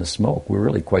us than the smoke. We're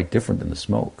really quite different than the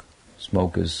smoke.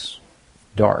 Smoke is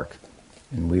dark,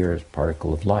 and we are a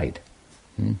particle of light.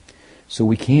 So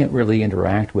we can't really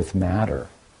interact with matter,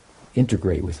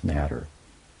 integrate with matter.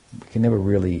 We can never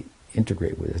really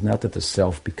integrate with it. It's not that the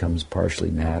self becomes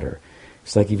partially matter.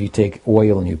 It's like if you take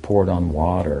oil and you pour it on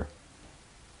water,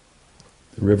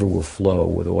 the river will flow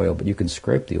with oil, but you can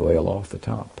scrape the oil off the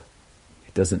top.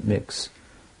 It doesn't mix.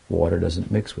 Water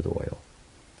doesn't mix with oil.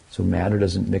 So matter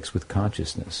doesn't mix with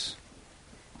consciousness.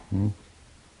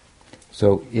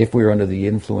 So if we're under the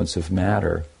influence of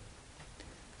matter,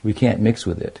 we can't mix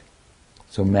with it.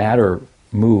 So matter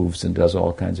moves and does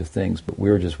all kinds of things, but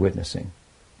we're just witnessing.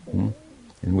 And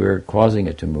we're causing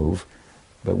it to move,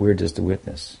 but we're just a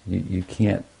witness. You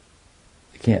can't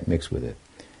mix with it.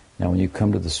 Now when you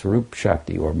come to the Swarup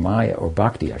Shakti, or Maya, or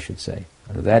Bhakti I should say,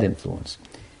 under that influence,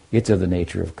 it's of the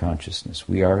nature of consciousness.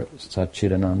 We are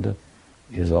Satchidananda,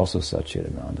 it is also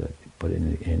Satchidananda, but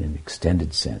in an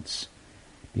extended sense.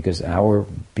 Because our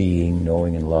being,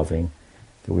 knowing and loving,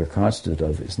 that we're constituted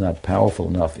of, is not powerful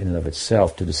enough in and of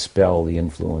itself to dispel the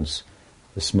influence,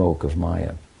 the smoke of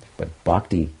Maya. But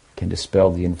bhakti can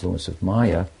dispel the influence of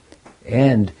Maya,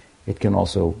 and it can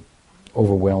also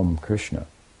overwhelm Krishna,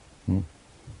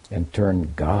 and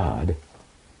turn God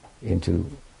into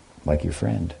like your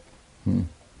friend.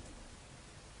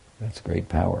 That's great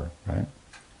power, right?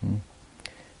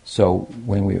 So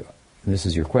this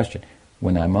is your question,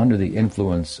 when I'm under the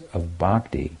influence of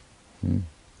bhakti,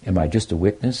 am I just a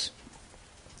witness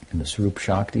and the Swarup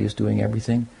Shakti is doing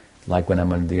everything? Like when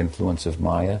I'm under the influence of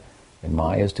Maya and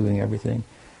Maya is doing everything?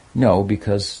 No,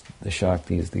 because the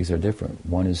Shaktis, these are different.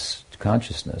 One is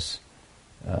consciousness,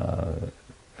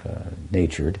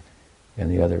 natured,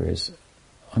 and the other is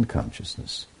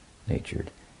unconsciousness, natured.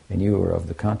 And you are of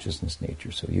the consciousness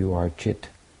nature, so you are Chit,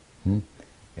 and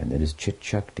that is Chit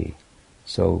Shakti.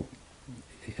 So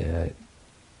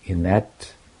in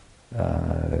that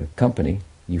company,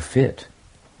 you fit.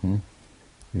 You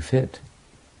fit.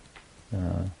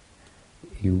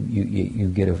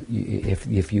 You get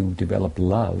if you develop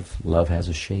love, love has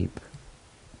a shape.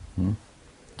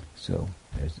 So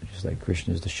just like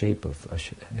Krishna is the shape of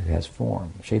it has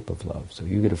form, shape of love. So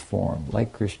you get a form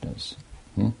like Krishna's.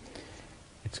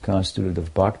 It's constituted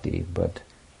of bhakti, but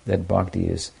that bhakti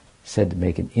is said to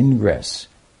make an ingress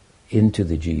into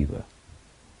the jiva.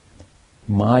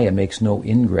 Maya makes no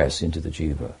ingress into the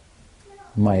jiva.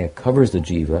 Maya covers the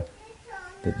jiva,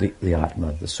 the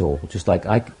atma, the soul. Just like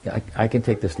I can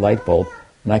take this light bulb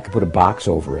and I can put a box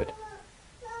over it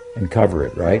and cover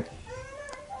it, right?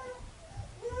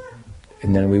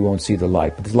 And then we won't see the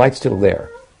light, but the light's still there.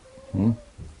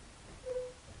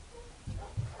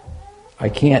 I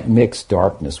can't mix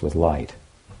darkness with light,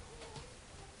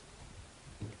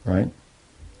 right?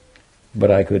 But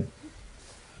I could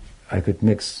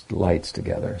mix lights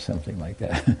together, something like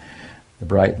that. The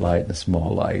bright light and the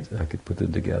small light, I could put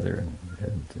them together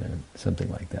and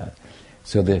something like that.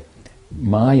 So the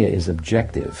Maya is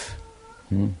objective,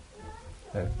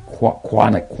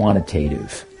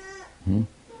 quantitative,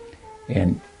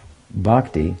 and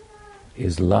bhakti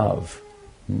is love,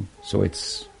 so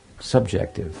it's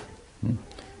subjective.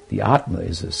 The Atma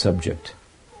is a subject.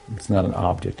 It's not an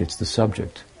object, it's the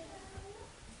subject.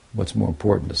 What's more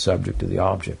important, the subject or the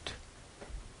object?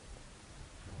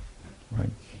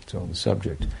 Right? So the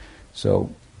subject.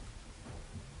 So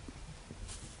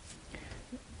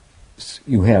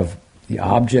you have the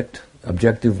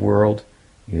objective world,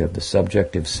 you have the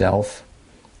subjective self,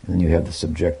 and then you have the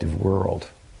subjective world.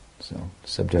 So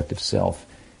subjective self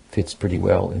fits pretty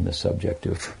well in the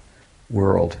subjective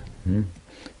world.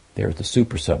 There's the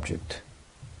super subject.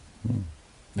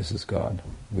 This is God.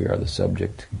 We are the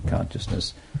subject.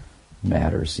 Consciousness,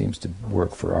 matter seems to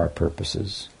work for our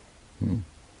purposes.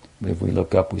 If we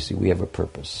look up, we see we have a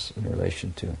purpose in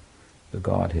relation to the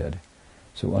Godhead.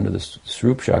 So under the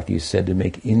Swarup Shakti is said to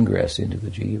make ingress into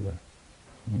the jiva.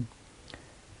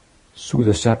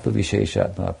 Sudha Sattva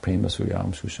Visheshatma Prema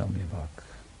Suryam Sushamyavak.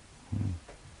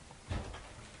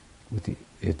 With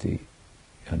the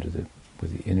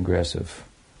ingress of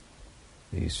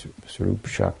the Swarup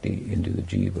Shakti into the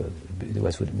jiva,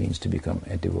 that's what it means to become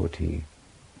a devotee.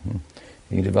 And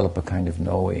you develop a kind of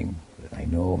knowing that I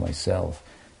know myself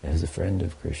as a friend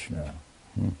of Krishna.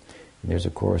 And there's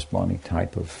a corresponding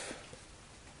type of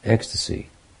ecstasy.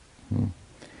 And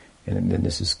then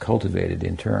this is cultivated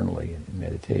internally in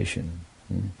meditation.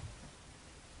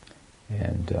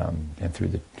 And through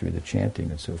the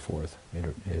chanting and so forth,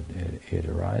 it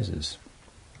arises.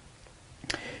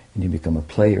 And you become a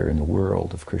player in the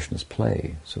world of Krishna's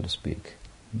play, so to speak.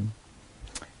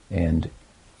 And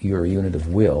you're a unit of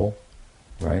will,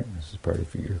 right? This is part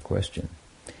of your question.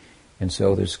 And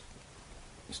so there's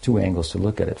two angles to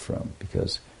look at it from,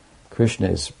 because Krishna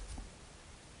is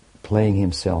playing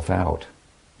himself out,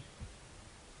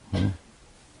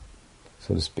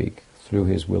 so to speak, through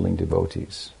his willing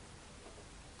devotees.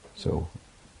 So,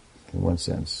 in one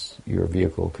sense, you're a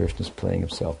vehicle, Krishna's playing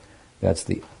himself. That's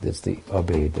the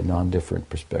abed, the non-different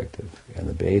perspective. And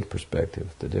the bed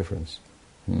perspective, the difference,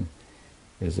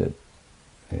 is that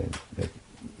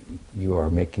you are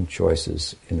making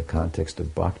choices in the context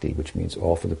of bhakti, which means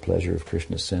all for the pleasure of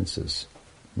Krishna's senses.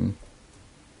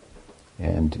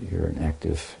 And you're an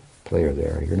active player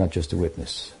there. You're not just a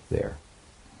witness there,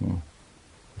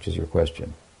 which is your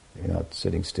question. You're not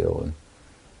sitting still and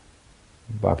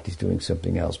bhakti's doing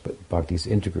something else, but bhakti's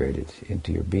integrated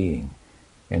into your being.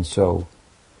 And so,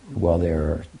 while there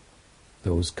are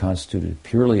those constituted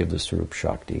purely of the Swarup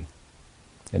Shakti,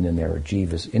 and then there are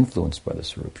jivas influenced by the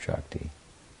Swarup Shakti,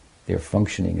 their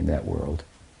functioning in that world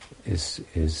is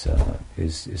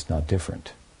not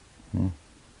different.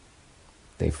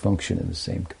 They function in the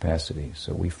same capacity.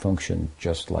 So we function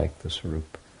just like the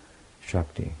Swarup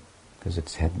Shakti, because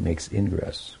its head makes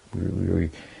ingress.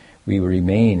 We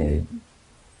remain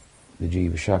the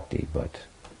Jiva Shakti, but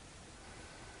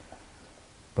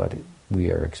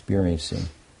we are experiencing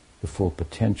the full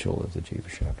potential of the Jiva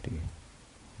Shakti,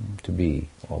 to be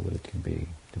all that it can be,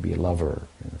 to be a lover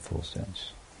in the full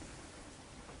sense.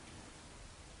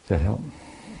 Does that help?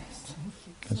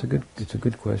 It's a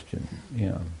good question.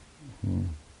 Yeah.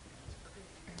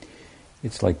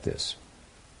 It's like this.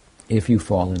 If you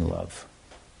fall in love,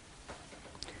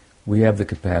 we have the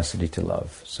capacity to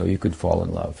love, so you could fall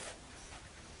in love.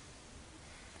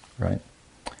 Right?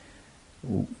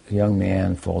 A young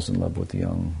man falls in love with a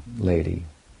young lady.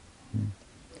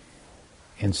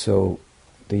 And so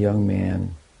the young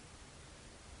man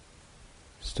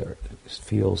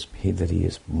feels that he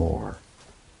is more.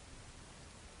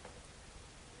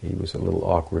 He was a little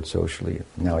awkward socially.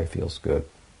 Now he feels good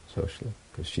socially,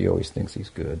 because she always thinks he's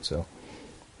good, so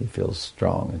he feels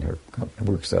strong, and it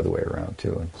works the other way around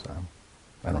too. And so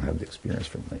I don't have the experience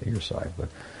from your side, but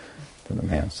from the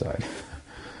man's side,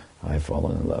 I've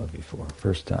fallen in love before.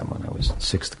 First time when I was in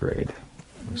 6th grade.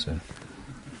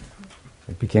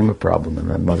 It became a problem, and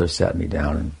my mother sat me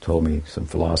down and told me some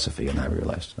philosophy, and I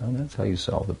realized, oh, that's how you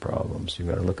solve the problems. You've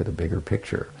got to look at the bigger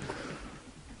picture.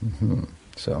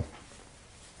 So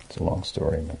it's a long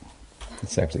story, but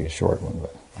it's actually a short one,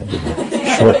 but I did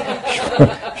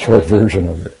a short version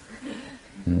of it.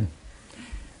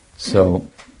 So,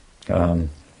 but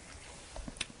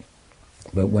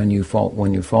when you fall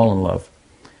in love,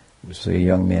 say a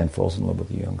young man falls in love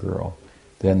with a young girl,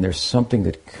 then there's something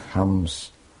that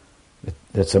comes,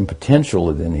 that's some potential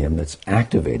within him that's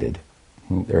activated.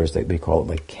 They call it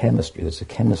like chemistry. There's a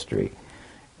chemistry,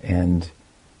 and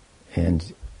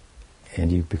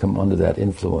you become under that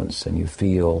influence, and you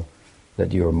feel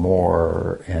that you're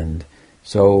more. And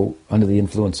so, under the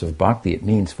influence of bhakti, it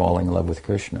means falling in love with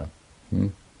Krishna.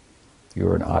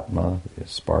 You're an atma, a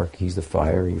spark. He's the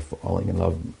fire. You're falling in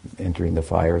love, entering the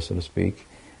fire, so to speak.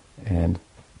 And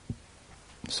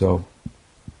so,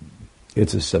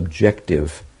 it's a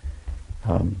subjective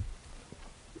kind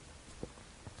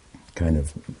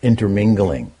of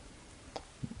intermingling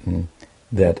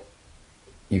that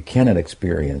you cannot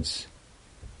experience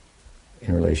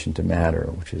in relation to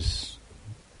matter, which is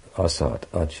asat,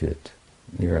 achit,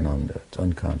 nirananda. It's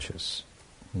unconscious.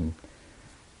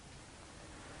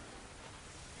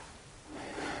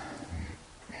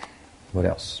 What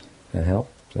else? That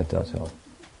help? That does help.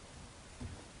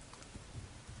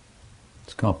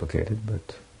 It's complicated,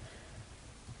 but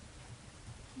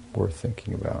worth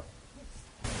thinking about.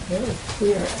 Very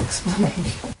clear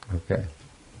explanation. Okay,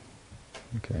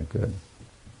 good.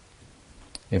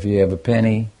 If you have a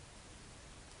penny,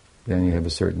 then you have a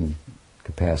certain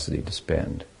capacity to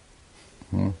spend.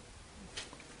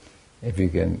 If you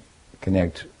can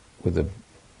connect with a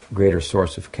greater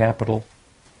source of capital,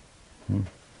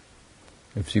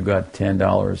 if you've got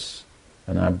 $10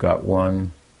 and I've got $1,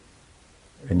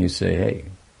 and you say, hey,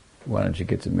 why don't you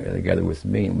get together with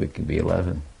me and we can be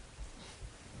 11?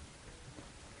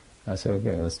 I said,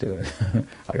 okay, let's do it.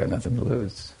 I got nothing to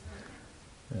lose.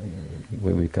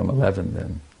 We become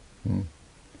 11 then.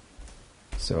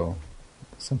 So,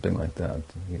 something like that.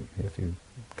 If you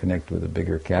connect with a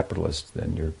bigger capitalist,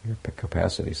 then your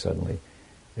capacity suddenly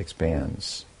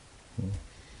expands.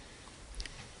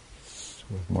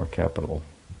 With more capital.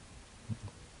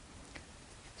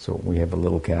 So we have a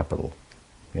little capital,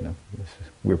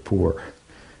 we're poor,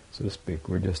 so to speak.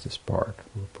 We're just a spark.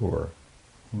 We're poor.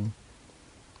 When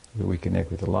we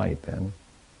connect with the light, then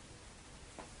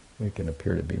we can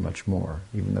appear to be much more.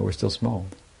 Even though we're still small,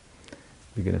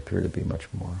 we can appear to be much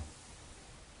more.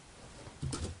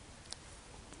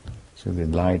 So the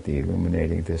light, the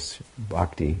illuminating this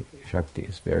bhakti, shakti,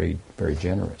 is very, very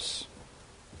generous.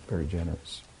 Very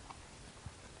generous.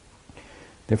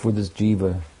 Therefore this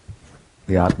jiva,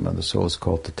 the atma, the soul, is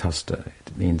called tatastha.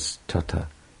 It means tata.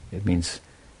 It means,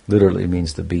 literally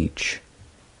means the beach.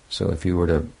 So if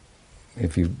you've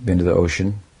been to the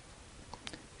ocean,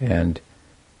 and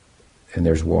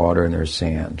there's water and there's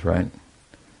sand, right?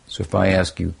 So if I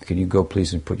ask you, can you go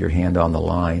please and put your hand on the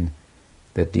line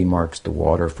that demarks the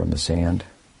water from the sand?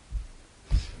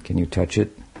 Can you touch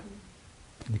it?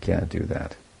 You can't do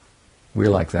that. We're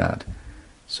like that.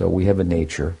 So we have a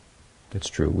nature. That's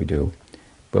true, we do.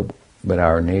 But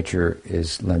our nature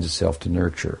lends itself to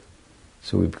nurture.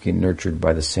 So we become nurtured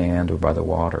by the sand or by the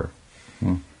water.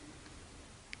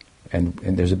 And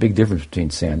there's a big difference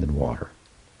between sand and water,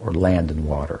 or land and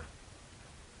water.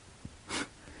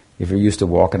 If you're used to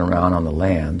walking around on the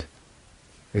land,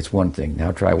 it's one thing.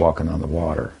 Now try walking on the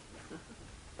water.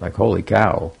 Like, holy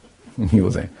cow. You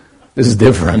will think, this is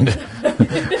different.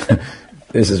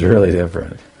 This is really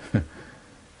different.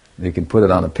 You can put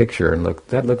it on a picture and look,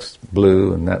 that looks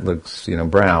blue and that looks,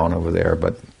 brown over there,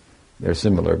 but they're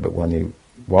similar. But when you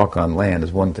walk on land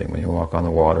is one thing. When you walk on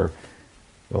the water,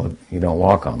 well, you don't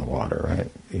walk on the water, right?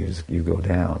 You go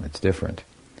down. It's different.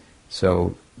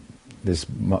 So this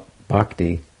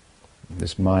bhakti,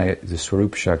 this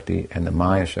Swarup Shakti and the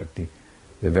Maya Shakti,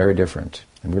 they're very different.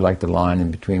 And we're like the line in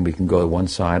between. We can go to one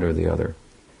side or the other.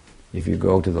 If you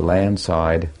go to the land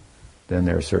side, then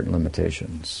there are certain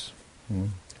limitations.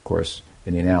 Of course,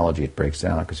 in the analogy it breaks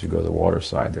down because if you go to the water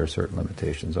side, there are certain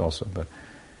limitations also.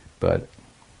 But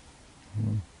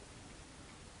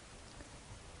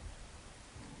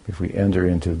if we enter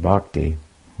into bhakti,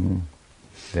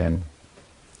 then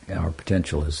our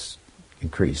potential is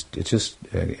increased. It's just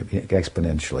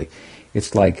exponentially.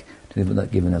 It's like, to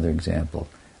give another example,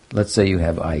 let's say you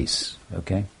have ice,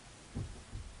 okay?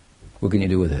 What can you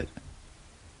do with it?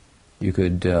 You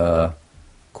could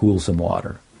cool some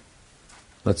water.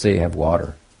 Let's say you have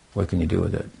water. What can you do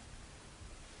with it?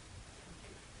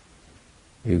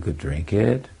 You could drink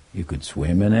it. You could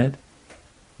swim in it.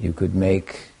 You could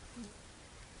make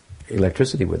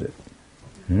electricity with it.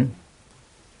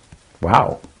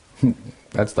 Wow.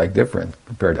 That's like different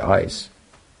compared to ice.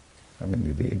 I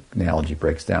mean, the analogy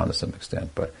breaks down to some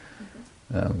extent, but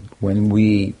when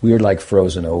we're like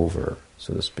frozen over,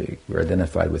 so to speak. We're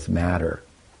identified with matter.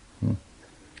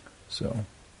 So,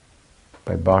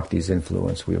 by bhakti's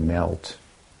influence, we melt,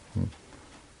 and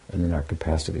then our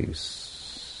capacity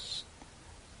is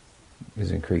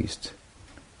increased.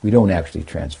 We don't actually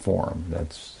transform.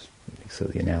 So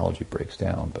the analogy breaks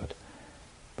down,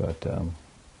 but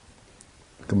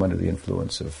come under the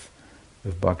influence of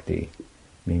bhakti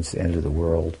means to enter the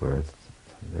world where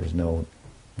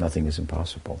nothing is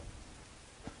impossible.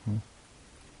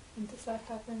 And does that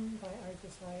happen by our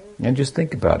desire? And just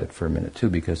think about it for a minute too,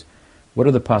 because what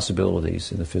are the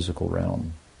possibilities in the physical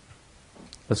realm?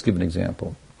 Let's give an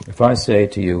example. If I say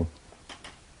to you,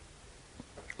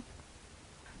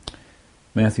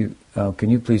 Matthew, can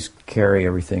you please carry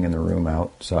everything in the room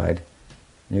outside?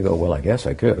 And you go, well, I guess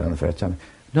I could. I don't know if I have time.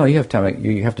 No, you have time.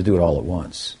 You have to do it all at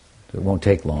once. It won't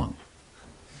take long.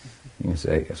 You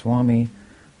say, Swami,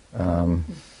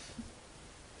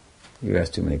 you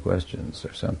asked too many questions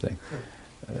or something.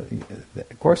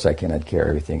 Of course I cannot carry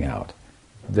everything out.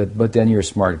 But then you're a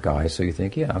smart guy, so you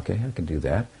think, yeah, okay, I can do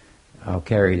that. I'll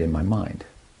carry it in my mind.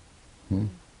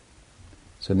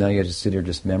 So now you have to sit here,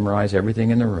 just memorize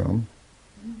everything in the room.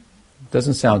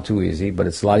 Doesn't sound too easy, but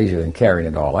it's a lot easier than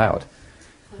carrying it all out.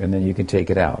 And then you can take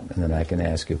it out, and then I can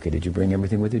ask you, okay, did you bring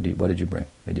everything with you? What did you bring?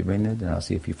 Did you bring it? And I'll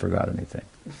see if you forgot anything.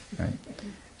 Right?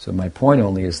 So my point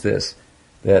only is this,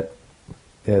 that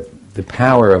the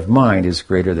power of mind is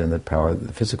greater than the power of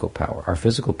the physical power. Our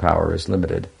physical power is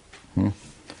limited. When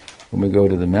we go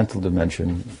to the mental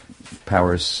dimension,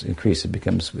 powers increase. It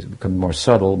becomes more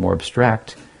subtle, more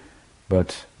abstract,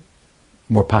 but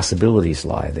more possibilities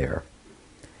lie there.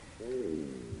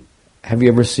 Have you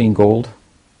ever seen gold?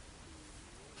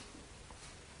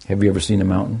 Have you ever seen a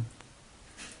mountain?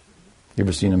 You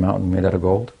ever seen a mountain made out of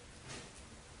gold?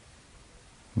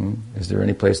 Is there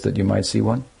any place that you might see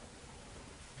one?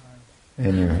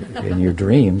 In your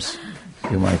dreams,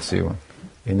 you might see one.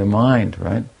 In the mind,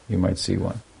 right? You might see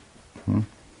one.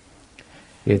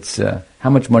 It's how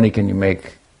much money can you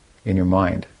make in your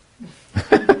mind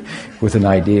with an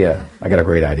idea? I got a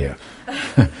great idea.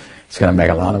 It's going to make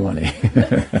a lot of money.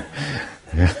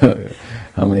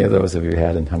 How many of those have you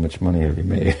had, and how much money have you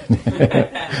made?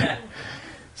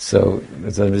 So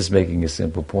I'm just making a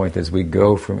simple point. As we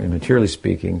go from, materially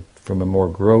speaking, from a more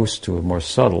gross to a more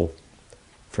subtle,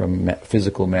 from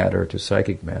physical matter to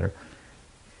psychic matter,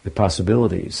 the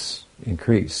possibilities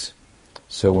increase.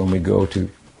 So when we go to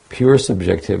pure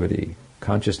subjectivity,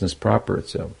 consciousness proper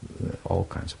itself, all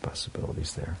kinds of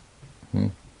possibilities there.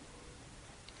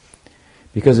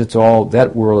 Because it's all,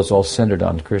 that world is all centered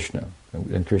on Krishna.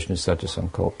 And Krishna is Satya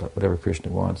Sankalpa. Whatever Krishna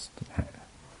wants,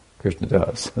 Krishna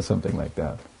does. Something like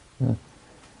that.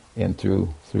 And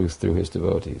through his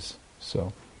devotees.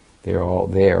 So they're all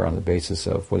there on the basis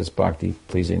of what is bhakti,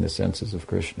 pleasing the senses of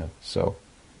Krishna. So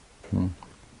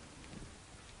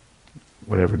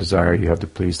whatever desire you have to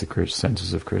please the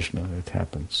senses of Krishna, it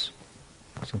happens.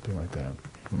 Something like that.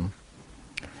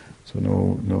 So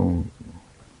no,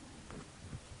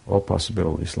 all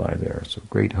possibilities lie there. So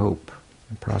great hope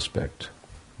and prospect.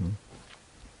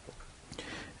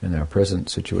 And our present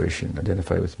situation,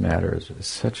 identified with matter, is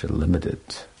such a limited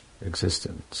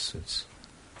existence.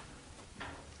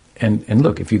 And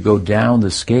look, if you go down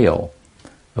the scale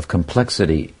of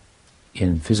complexity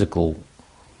in physical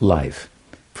life,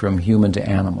 from human to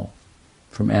animal,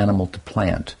 from animal to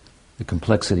plant, the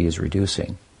complexity is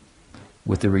reducing.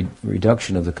 With the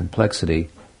reduction of the complexity,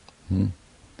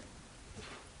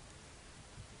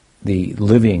 the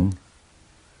living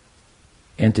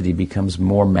entity becomes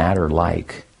more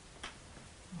matter-like.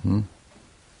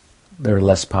 There are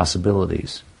less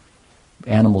possibilities.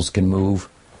 Animals can move,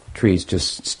 trees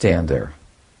just stand there.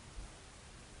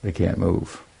 They can't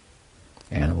move.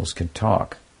 Animals can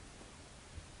talk.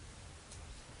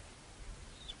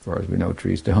 As far as we know,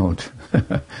 trees don't.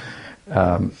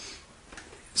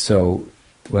 So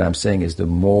what I'm saying is the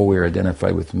more we're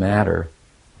identified with matter,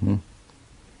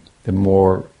 the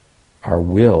more our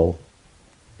will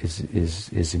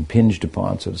is impinged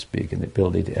upon, so to speak, and the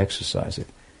ability to exercise it.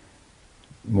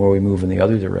 The more we move in the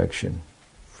other direction,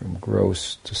 from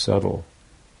gross to subtle,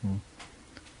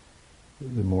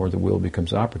 the more the will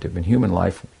becomes operative. In human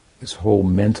life, this whole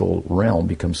mental realm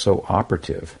becomes so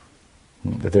operative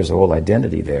that there's a whole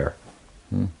identity there.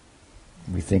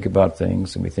 We think about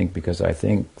things, and we think because I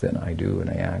think, then I do, and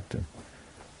I act, and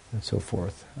so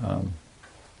forth.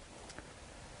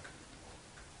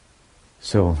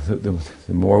 So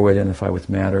the more we identify with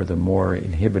matter, the more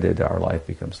inhibited our life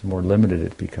becomes, the more limited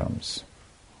it becomes.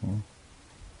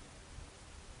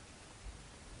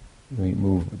 We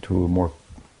move to a more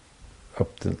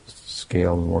up the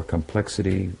scale, more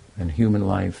complexity in human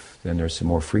life, then there's some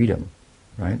more freedom,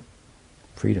 right?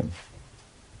 Freedom.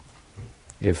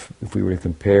 If we were to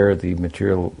compare the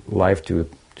material life to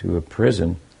a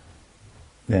prison,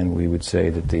 then we would say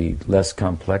that the less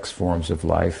complex forms of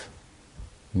life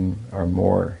are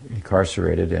more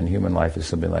incarcerated, and human life is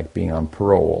something like being on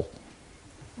parole.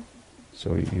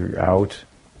 So you're out,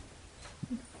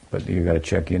 but you've got to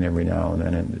check in every now and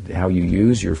then, and how you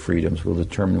use your freedoms will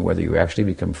determine whether you actually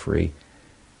become free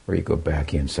or you go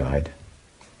back inside.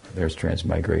 There's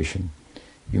transmigration.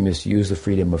 You misuse the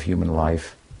freedom of human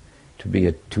life to be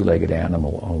a two-legged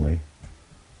animal only,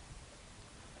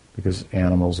 because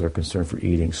animals are concerned for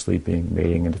eating, sleeping,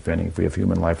 mating, and defending. If we have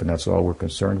human life and that's all we're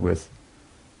concerned with,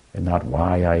 and not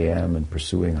why I am and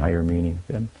pursuing higher meaning,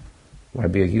 then why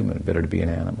be a human? Better to be an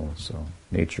animal. So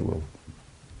nature will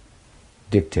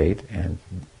dictate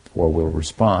or will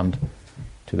respond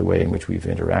to the way in which we've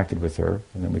interacted with her,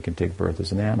 and then we can take birth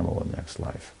as an animal in the next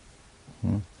life.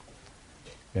 And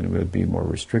it would be more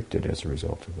restricted as a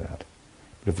result of that.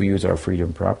 But if we use our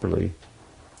freedom properly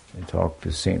and talk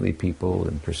to saintly people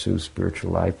and pursue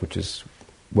spiritual life, which is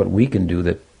what we can do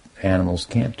that animals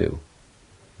can't do.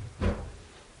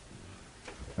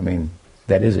 I mean,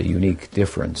 that is a unique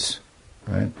difference,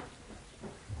 right?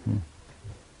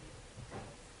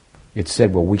 It's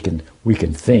said, well, we can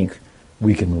think,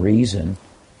 we can reason.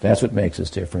 That's what makes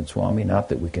us different, Swami, not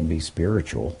that we can be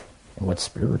spiritual. And what's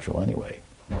spiritual anyway?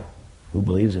 Who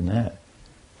believes in that?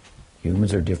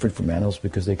 Humans are different from animals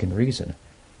because they can reason.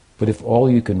 But if all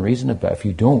you can reason about, if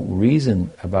you don't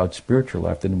reason about spiritual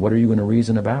life, then what are you going to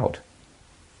reason about?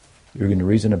 You're going to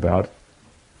reason about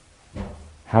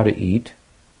how to eat,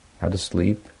 how to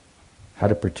sleep, how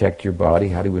to protect your body,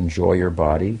 how to enjoy your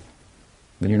body.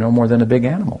 Then you're no more than a big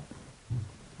animal.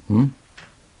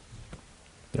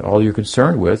 All you're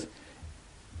concerned with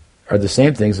are the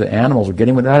same things that animals are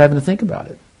getting without having to think about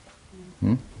it.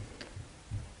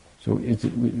 So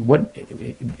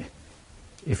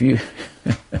if you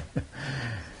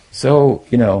so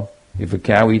if a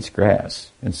cow eats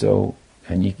grass,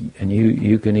 and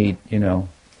you can eat 10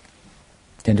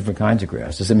 different kinds of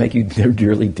grass, does it make you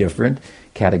really different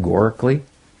categorically?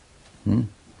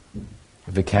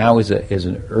 If a cow is an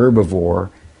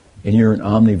herbivore and you're an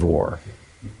omnivore,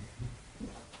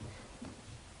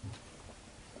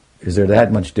 is there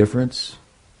that much difference?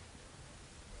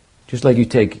 Just like you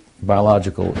take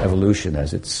biological evolution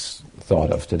as it's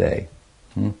thought of today.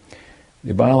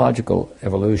 The biological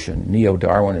evolution,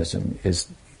 neo-Darwinism, is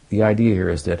the idea here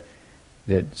is that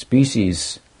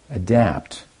species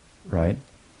adapt, right?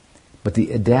 But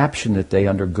the adaptation that they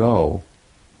undergo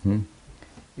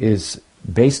is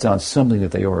based on something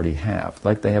that they already have,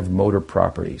 like they have motor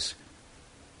properties.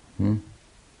 And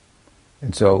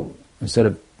so instead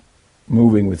of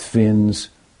moving with fins,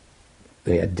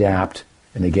 they adapt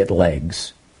and they get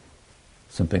legs,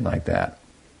 something like that.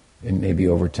 And maybe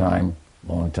over time,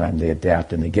 long time, they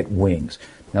adapt and they get wings.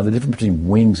 Now the difference between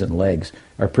wings and legs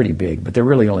are pretty big, but they're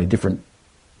really only different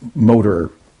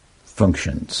motor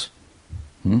functions.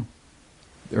 They're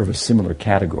of a similar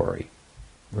category,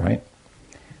 right?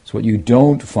 So what you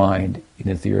don't find in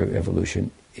the theory of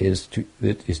evolution is to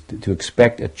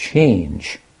expect a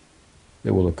change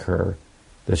that will occur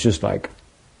that's just like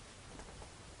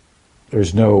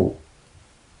there's no,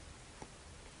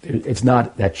 it's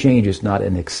not, that change is not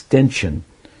an extension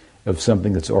of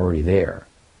something that's already there.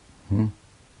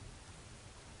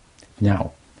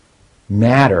 Now,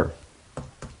 matter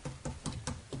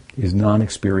is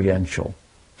non-experiential.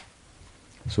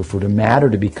 So for the matter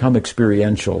to become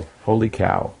experiential, holy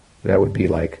cow, that would be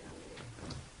like,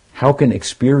 how can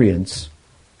experience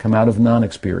come out of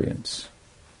non-experience?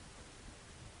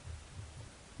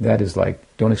 That is like,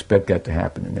 don't expect that to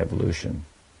happen in evolution.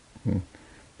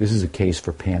 This is a case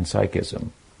for panpsychism.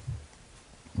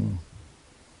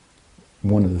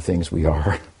 One of the things we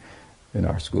are in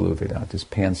our school of Vedanta is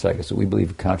panpsychism. So we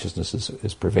believe consciousness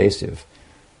is pervasive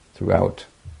throughout.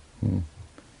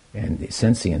 And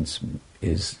sentience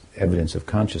is evidence of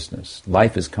consciousness.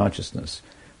 Life is consciousness.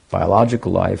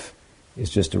 Biological life is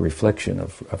just a reflection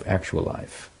of actual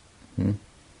life.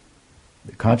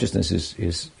 The consciousness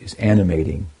is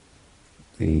animating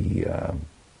the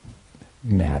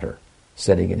matter,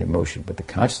 setting it in motion, but the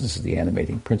consciousness is the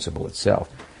animating principle itself.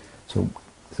 So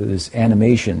this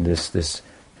animation, this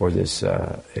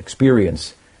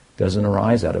experience doesn't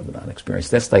arise out of a non-experience.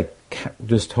 That's like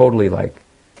just totally like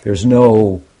there's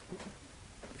no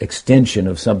extension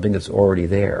of something that's already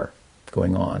there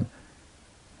going on.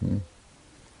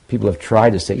 People have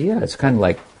tried to say, yeah, it's kind of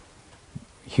like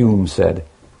Hume said,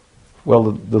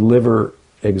 well, the liver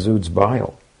exudes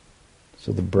bile,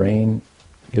 so the brain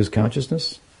is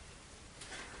consciousness.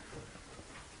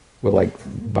 Well, like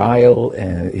bile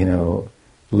and,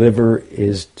 liver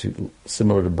is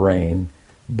similar to brain,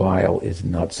 bile is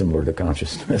not similar to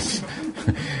consciousness.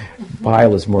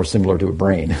 Bile is more similar to a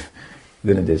brain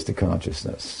than it is to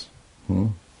consciousness.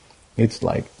 It's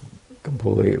like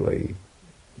completely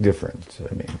different.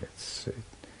 I mean,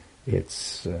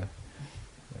 it's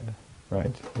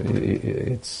right.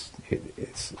 It's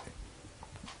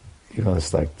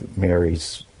it's like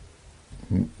Mary's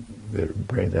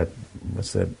brain.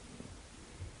 What's that?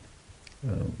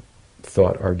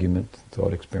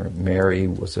 Thought experiment. Mary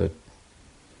was a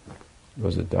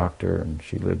doctor, and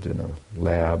she lived in a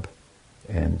lab,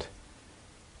 and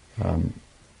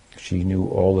she knew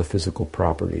all the physical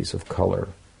properties of color.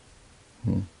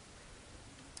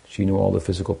 She knew all the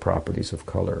physical properties of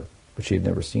color, but she had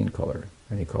never seen color,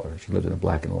 any color. She lived in a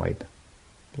black and white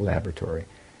laboratory.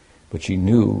 But she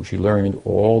learned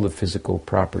all the physical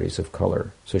properties of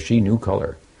color. So she knew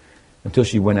color until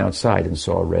she went outside and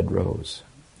saw a red rose.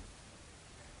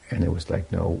 And it was like,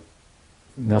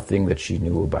 nothing that she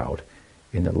knew about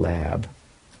in the lab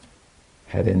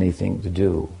had anything to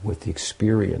do with the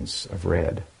experience of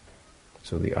red.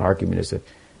 So the argument is that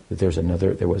there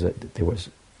was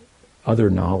other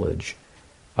knowledge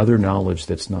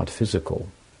that's not physical.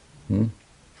 Do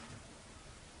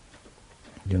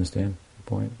you understand the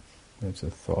point? It's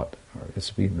a thought. It's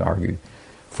being argued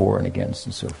for and against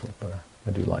and so forth, but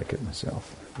I do like it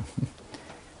myself.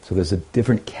 So there's a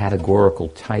different categorical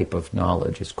type of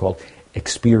knowledge. It's called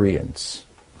experience.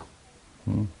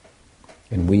 And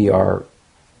we are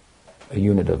a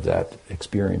unit of that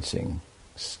experiencing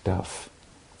stuff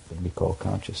that we call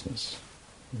consciousness.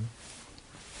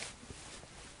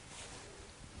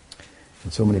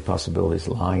 And so many possibilities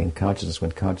lie in consciousness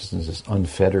when consciousness is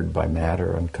unfettered by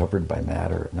matter, uncovered by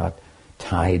matter, not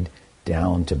tied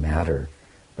down to matter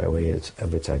by way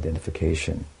of its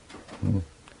identification.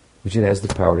 Which it has the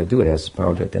power to do. It has the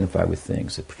power to identify with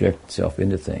things, to project itself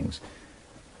into things,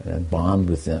 and then bond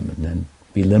with them, and then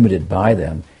be limited by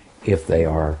them if they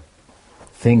are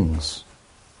things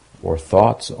or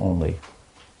thoughts only,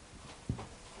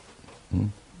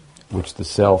 which the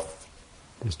self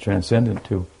is transcendent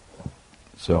to.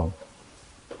 So,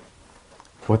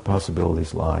 what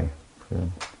possibilities lie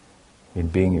in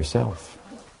being yourself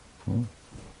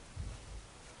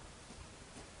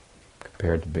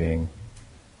compared to being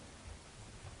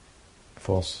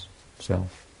false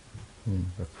self,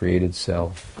 a created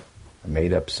self, a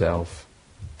made-up self,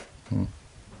 a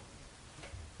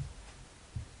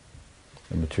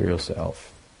material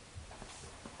self.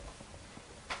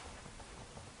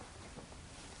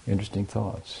 Interesting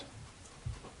thoughts,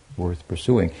 worth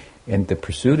pursuing. And the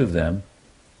pursuit of them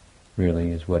really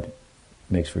is what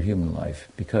makes for human life.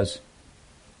 Because,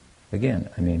 again,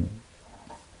 I mean,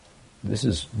 this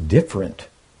is different,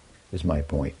 is my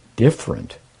point.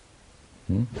 Different.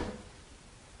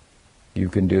 You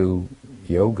can do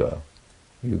yoga.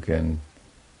 You can,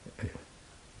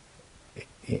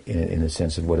 in a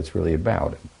sense of what it's really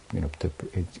about.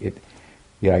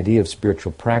 The idea of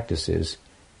spiritual practice is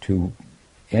to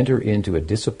enter into a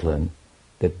discipline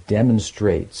that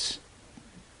demonstrates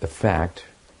the fact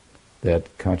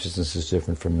that consciousness is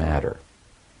different from matter.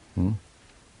 And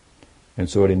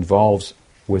so it involves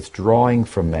withdrawing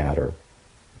from matter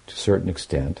to a certain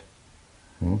extent.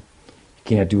 You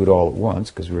can't do it all at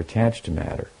once because we're attached to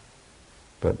matter.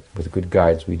 But with good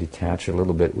guides, we detach a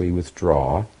little bit, we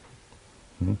withdraw.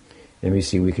 And we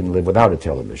see we can live without a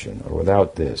television, or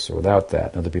without this, or without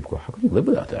that. And other people go, how can you live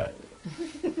without that?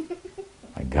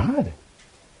 My God.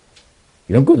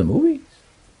 You don't go to the movies?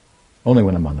 Only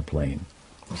when I'm on the plane,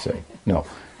 I say. No.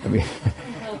 I mean,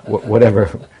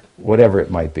 whatever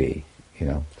it might be,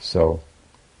 So,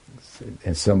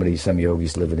 and some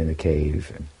yogis living in a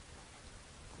cave,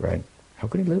 right? How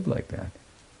can he live like that?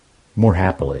 More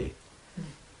happily.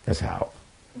 That's how.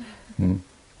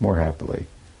 More happily.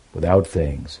 Without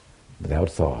things, without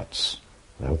thoughts,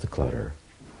 without the clutter.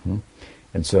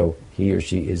 And so he or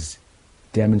she is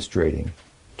demonstrating,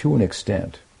 to an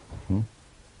extent,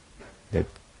 that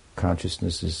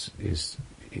consciousness is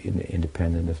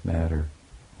independent of matter.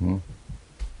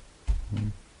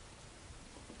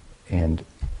 And,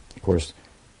 of course,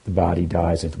 the body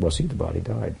dies. The body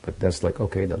died. But that's like,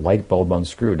 okay, the light bulb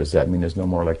unscrewed. Does that mean there's no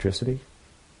more electricity?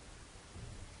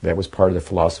 That was part of the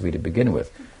philosophy to begin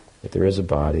with. That there is a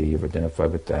body, you've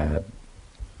identified with that.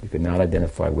 You could not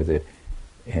identify with it.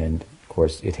 And, of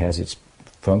course, it has its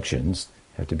functions,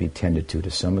 have to be tended to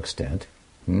some extent.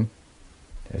 You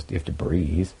have to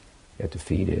breathe. You have to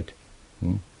feed it.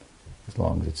 As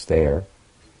long as it's there.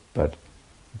 But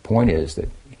the point is that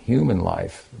human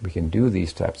life, we can do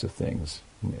these types of things.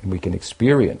 And we can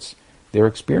experience. They're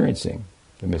experiencing,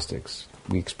 the mystics.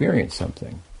 We experience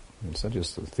something. It's not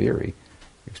just a theory.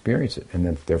 We experience it. And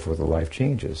then, therefore, the life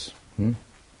changes. And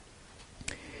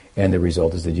the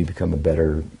result is that you become a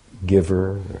better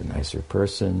giver, a nicer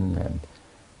person,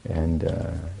 and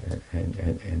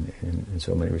in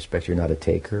so many respects, you're not a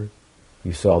taker.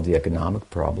 You solve the economic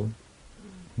problem.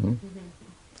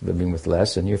 Living with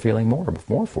less, and you're feeling more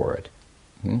for it.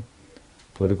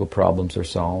 Political problems are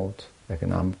solved,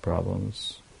 economic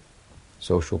problems,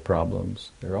 social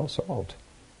problems, they're all solved.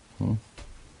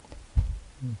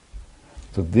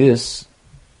 So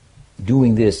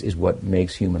doing this is what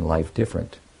makes human life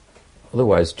different.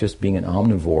 Otherwise, just being an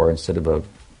omnivore instead of a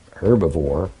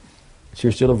herbivore,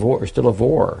 you're still a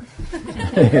vor.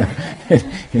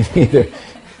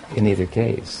 in either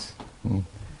case.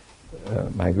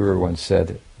 My guru once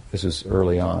said, this was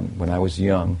early on, when I was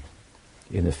young,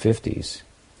 in the 50s,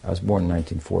 I was born in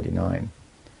 1949,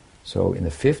 so in the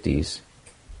 50s,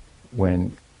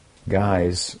 when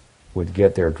guys would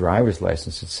get their driver's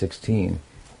license at 16,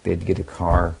 they'd get a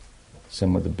car,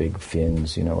 some with the big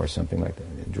fins, or something like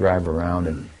that. They'd drive around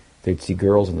and they'd see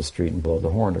girls in the street and blow the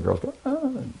horn. The girls go,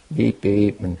 beep,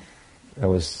 beep. And that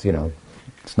was,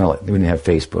 it's not like, we didn't have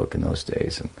Facebook in those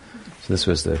days. And so this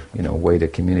was the, way to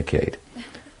communicate.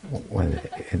 When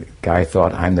a guy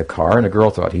thought, I'm the car, and a girl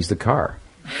thought, he's the car.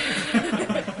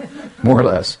 More or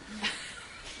less.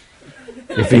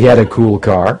 If he had a cool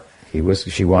car,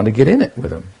 she wanted to get in it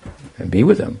with him and be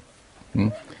with him.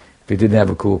 If he didn't have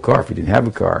a cool car,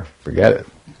 forget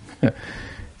it.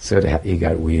 So he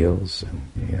got wheels,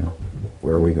 and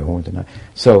where are we going tonight?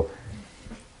 So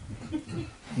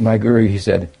my guru, he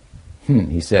said,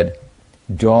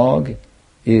 dog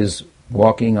is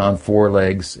walking on four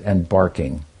legs and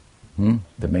barking.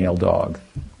 The male dog,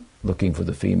 looking for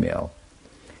the female.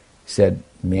 He said,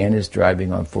 man is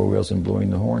driving on four wheels and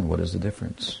blowing the horn. What is the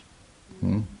difference?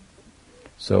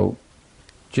 So,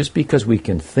 just because we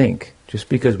can think, just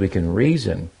because we can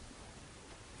reason,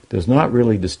 does not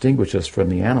really distinguish us from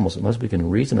the animals unless we can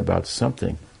reason about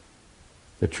something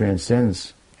that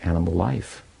transcends animal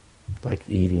life, like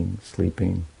eating,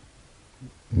 sleeping,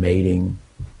 mating,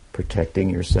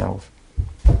 protecting yourself.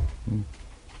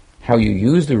 How you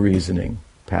use the reasoning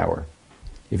power.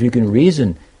 If you can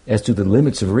reason as to the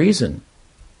limits of reason,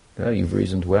 well, you've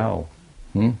reasoned well.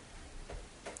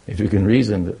 If you can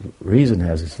reason, reason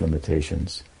has its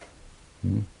limitations.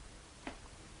 And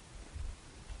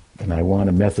I want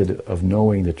a method of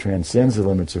knowing that transcends the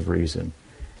limits of reason.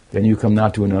 Then you come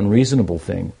not to an unreasonable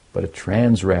thing, but a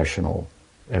trans-rational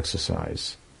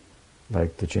exercise,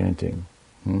 like the chanting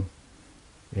and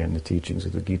the teachings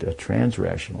of the Gita, a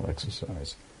trans-rational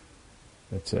exercise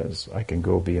that says, I can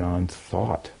go beyond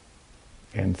thought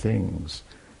and things.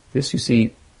 This, you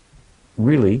see,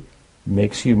 really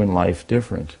makes human life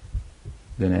different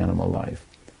than animal life.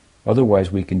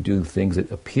 Otherwise, we can do things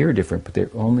that appear different, but they're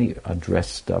only a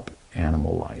dressed-up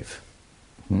animal life.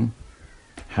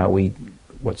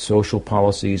 What social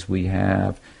policies we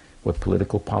have, what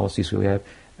political policies we have.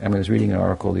 I was reading an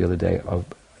article the other day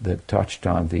that touched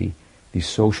on the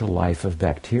social life of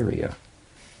bacteria.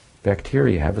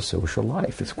 Bacteria have a social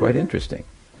life. It's quite interesting.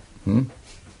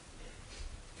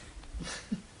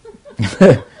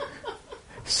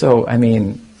 So, I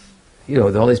mean,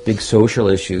 all these big social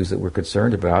issues that we're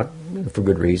concerned about, for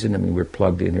good reason. I mean, we're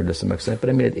plugged in here to some extent, but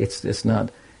I mean, it's not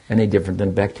any different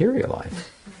than bacterial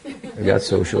life. They've got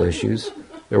social issues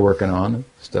they're working on,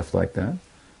 stuff like that.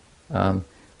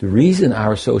 The reason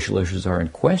our social issues are in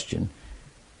question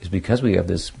is because we have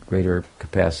this greater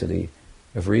capacity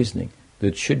of reasoning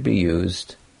that should be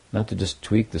used not to just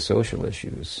tweak the social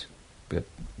issues, but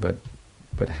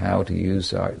how to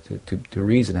use to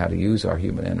reason how to use our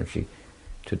human energy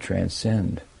to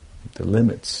transcend the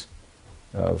limits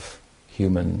of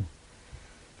human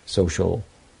social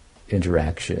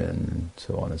interaction and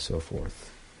so on and so forth.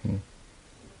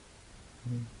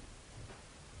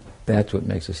 That's what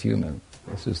makes us human.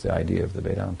 This is the idea of the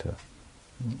Vedanta.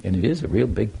 And it is a real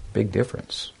big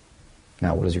difference.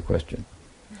 Now, what is your question?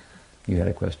 You had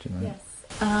a question, right? Yes.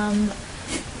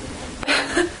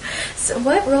 So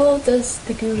what role does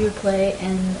the guru play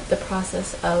in the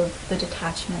process of the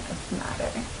detachment of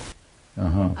matter?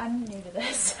 I'm new to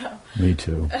this, so... Me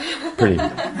too. Pretty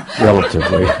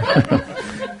relatively.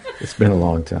 It's been a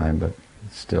long time, but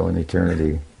it's still an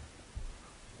eternity.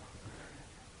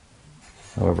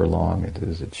 However long it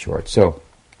is, it's short. So,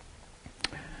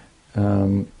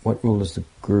 what role does the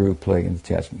guru play in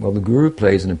detachment? Well, the guru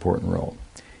plays an important role.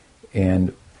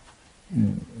 And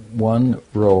one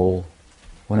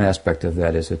aspect of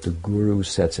that is that the guru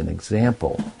sets an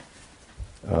example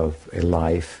of a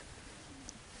life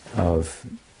of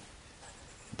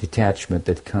detachment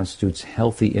that constitutes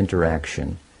healthy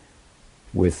interaction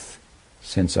with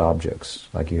sense objects.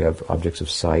 Like you have objects of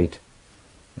sight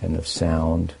and of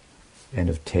sound and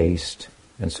of taste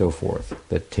and so forth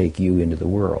that take you into the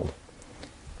world.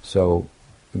 So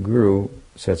the guru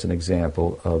sets an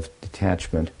example of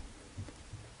detachment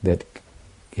that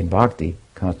in bhakti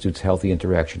constitutes healthy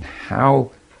interaction.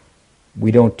 How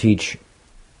we don't teach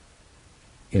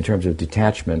in terms of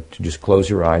detachment to just close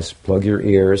your eyes, plug your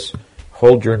ears,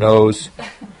 hold your nose,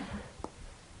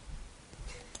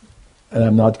 and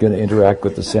I'm not going to interact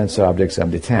with the sense objects,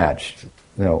 I'm detached.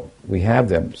 No, we have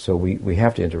them, so we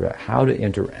have to interact. How to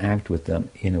interact with them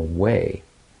in a way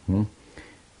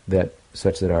that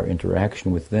such that our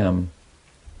interaction with them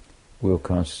will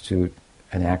constitute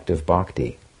an act of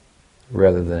bhakti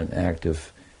rather than an act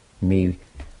of me,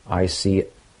 I see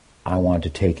it, I want to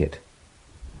take it.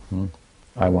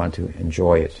 I want to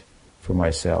enjoy it for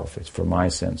myself. It's for my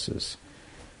senses.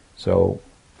 So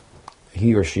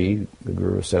he or she, the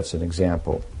guru, sets an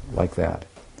example like that.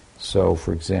 So,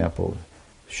 for example,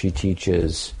 she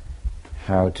teaches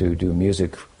how to do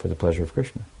music for the pleasure of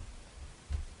Krishna.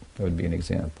 That would be an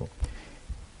example.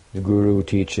 The guru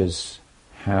teaches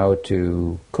how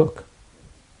to cook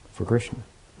for Krishna.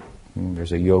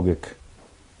 There's a yogic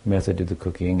method to the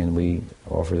cooking, and we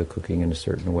offer the cooking in a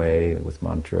certain way with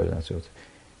mantra and so forth.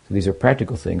 So these are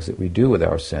practical things that we do with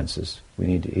our senses. We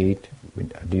need to eat.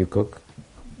 Do you cook?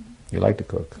 You like to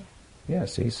cook? Yeah,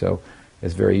 see? So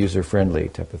it's very user-friendly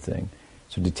type of thing.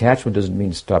 So detachment doesn't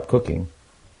mean stop cooking,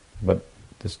 but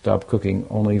to stop cooking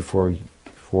only for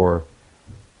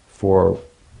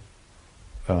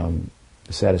the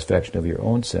satisfaction of your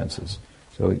own senses.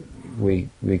 So we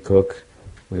cook,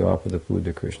 we offer the food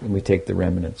to Krishna, and we take the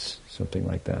remnants, something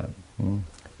like that.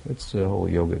 It's the whole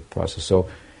yogic process. So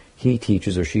he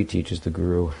teaches, or she teaches, the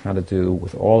guru how to do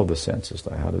with all of the senses,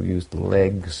 like how to use the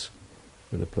legs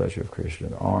for the pleasure of Krishna,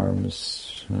 the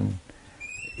arms,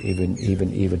 even the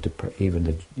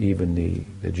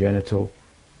genital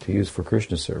to use for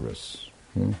Krishna service.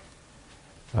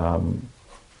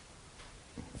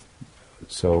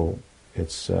 So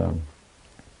it's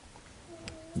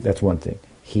that's one thing.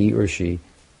 He or she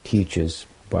teaches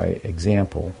by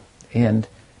example and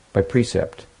by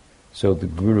precept. So the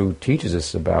guru teaches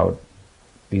us about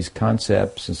these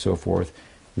concepts and so forth.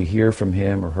 We hear from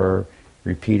him or her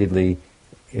repeatedly.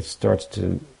 We start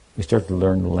to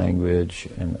learn the language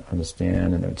and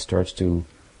understand, and we start to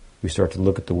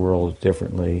look at the world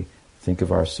differently, think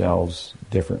of ourselves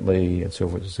differently, and so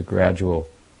forth. It's a gradual,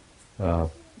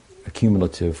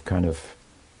 accumulative kind of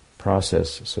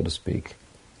process, so to speak.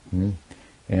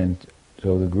 And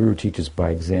so the guru teaches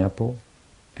by example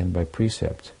and by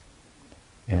precept,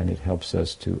 and it helps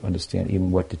us to understand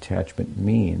even what detachment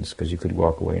means, because you could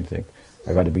walk away and think,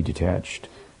 I got to be detached.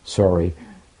 Sorry,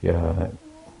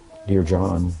 dear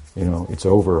John, it's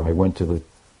over. I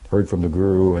heard from the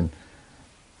guru, and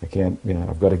I can't,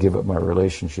 I've got to give up my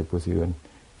relationship with you. And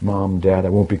Mom, Dad, I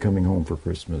won't be coming home for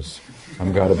Christmas.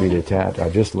 I've got to be detached. I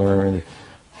just learned,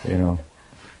 and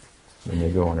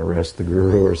they go and arrest the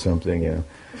guru or something,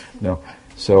 No.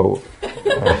 So,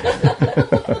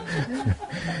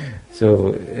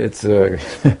 so it's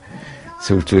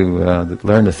So to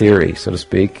learn the theory, so to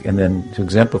speak, and then to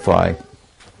exemplify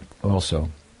also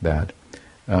that,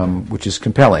 which is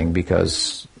compelling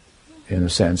because, in a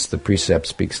sense, the precept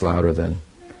speaks louder than,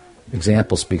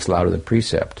 example speaks louder than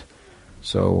precept.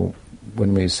 So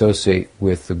when we associate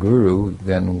with the guru,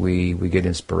 then we get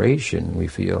inspiration. We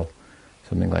feel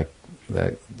something like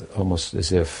that, almost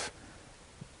as if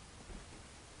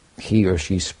he or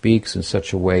she speaks in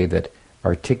such a way that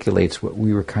articulates what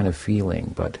we were kind of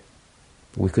feeling, but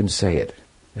we couldn't say it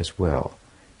as well.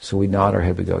 So we nod our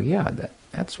head, we go, yeah,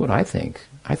 that's what I think.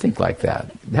 I think like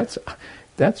that.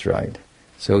 That's right.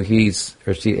 So he's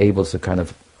or she able to kind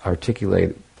of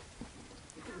articulate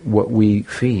what we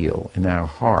feel in our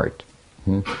heart,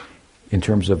 in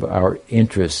terms of our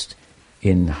interest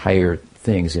in higher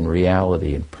things, in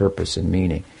reality, in purpose and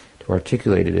meaning, to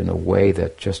articulate it in a way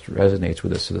that just resonates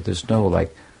with us, so that there's no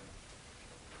like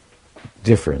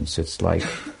difference. It's like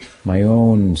my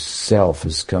own self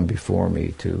has come before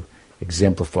me to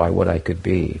exemplify what I could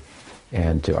be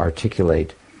and to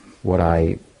articulate what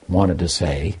I wanted to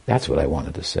say. That's what I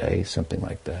wanted to say, something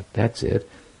like that. That's it.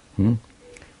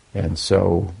 And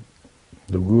so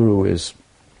the guru is,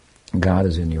 God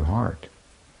is in your heart.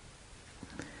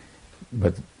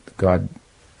 But God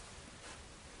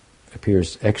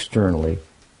appears externally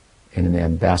in an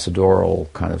ambassadorial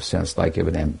kind of sense, like of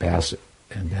an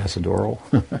ambassadorial?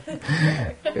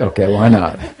 Okay, why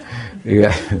not?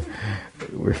 Yeah.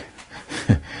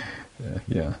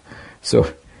 Yeah. So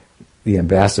the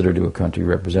ambassador to a country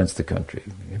represents the country.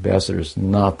 The ambassador is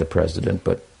not the president,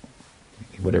 but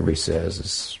whatever he says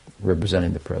is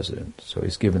representing the president. So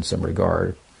he's given some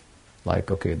regard,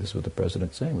 like, okay, this is what the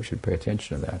president's saying, we should pay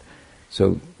attention to that.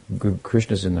 So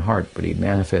Krishna's in the heart, but he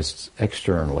manifests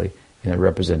externally in a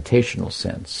representational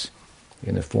sense,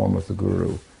 in the form of the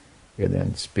guru, and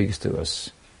then speaks to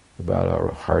us about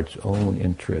our heart's own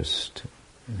interest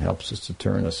and helps us to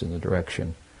turn us in the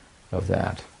direction of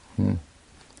that.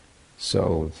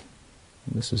 So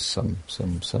this is some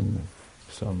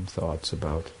thoughts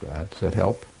about that. Does that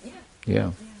help?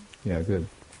 Yeah. Yeah, good.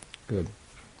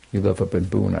 You live up in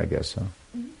Boone, I guess, huh?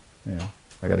 Mm-hmm. Yeah.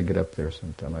 I got to get up there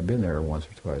sometime. I've been there once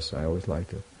or twice. I always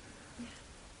liked it.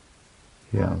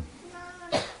 Yeah.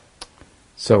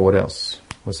 So what else?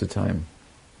 What's the time?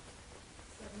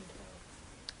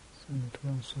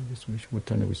 7:12. So I guess what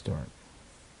time do we start?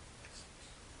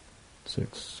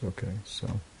 6. Okay. So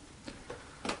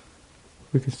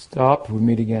we can stop. We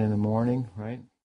meet again in the morning, right?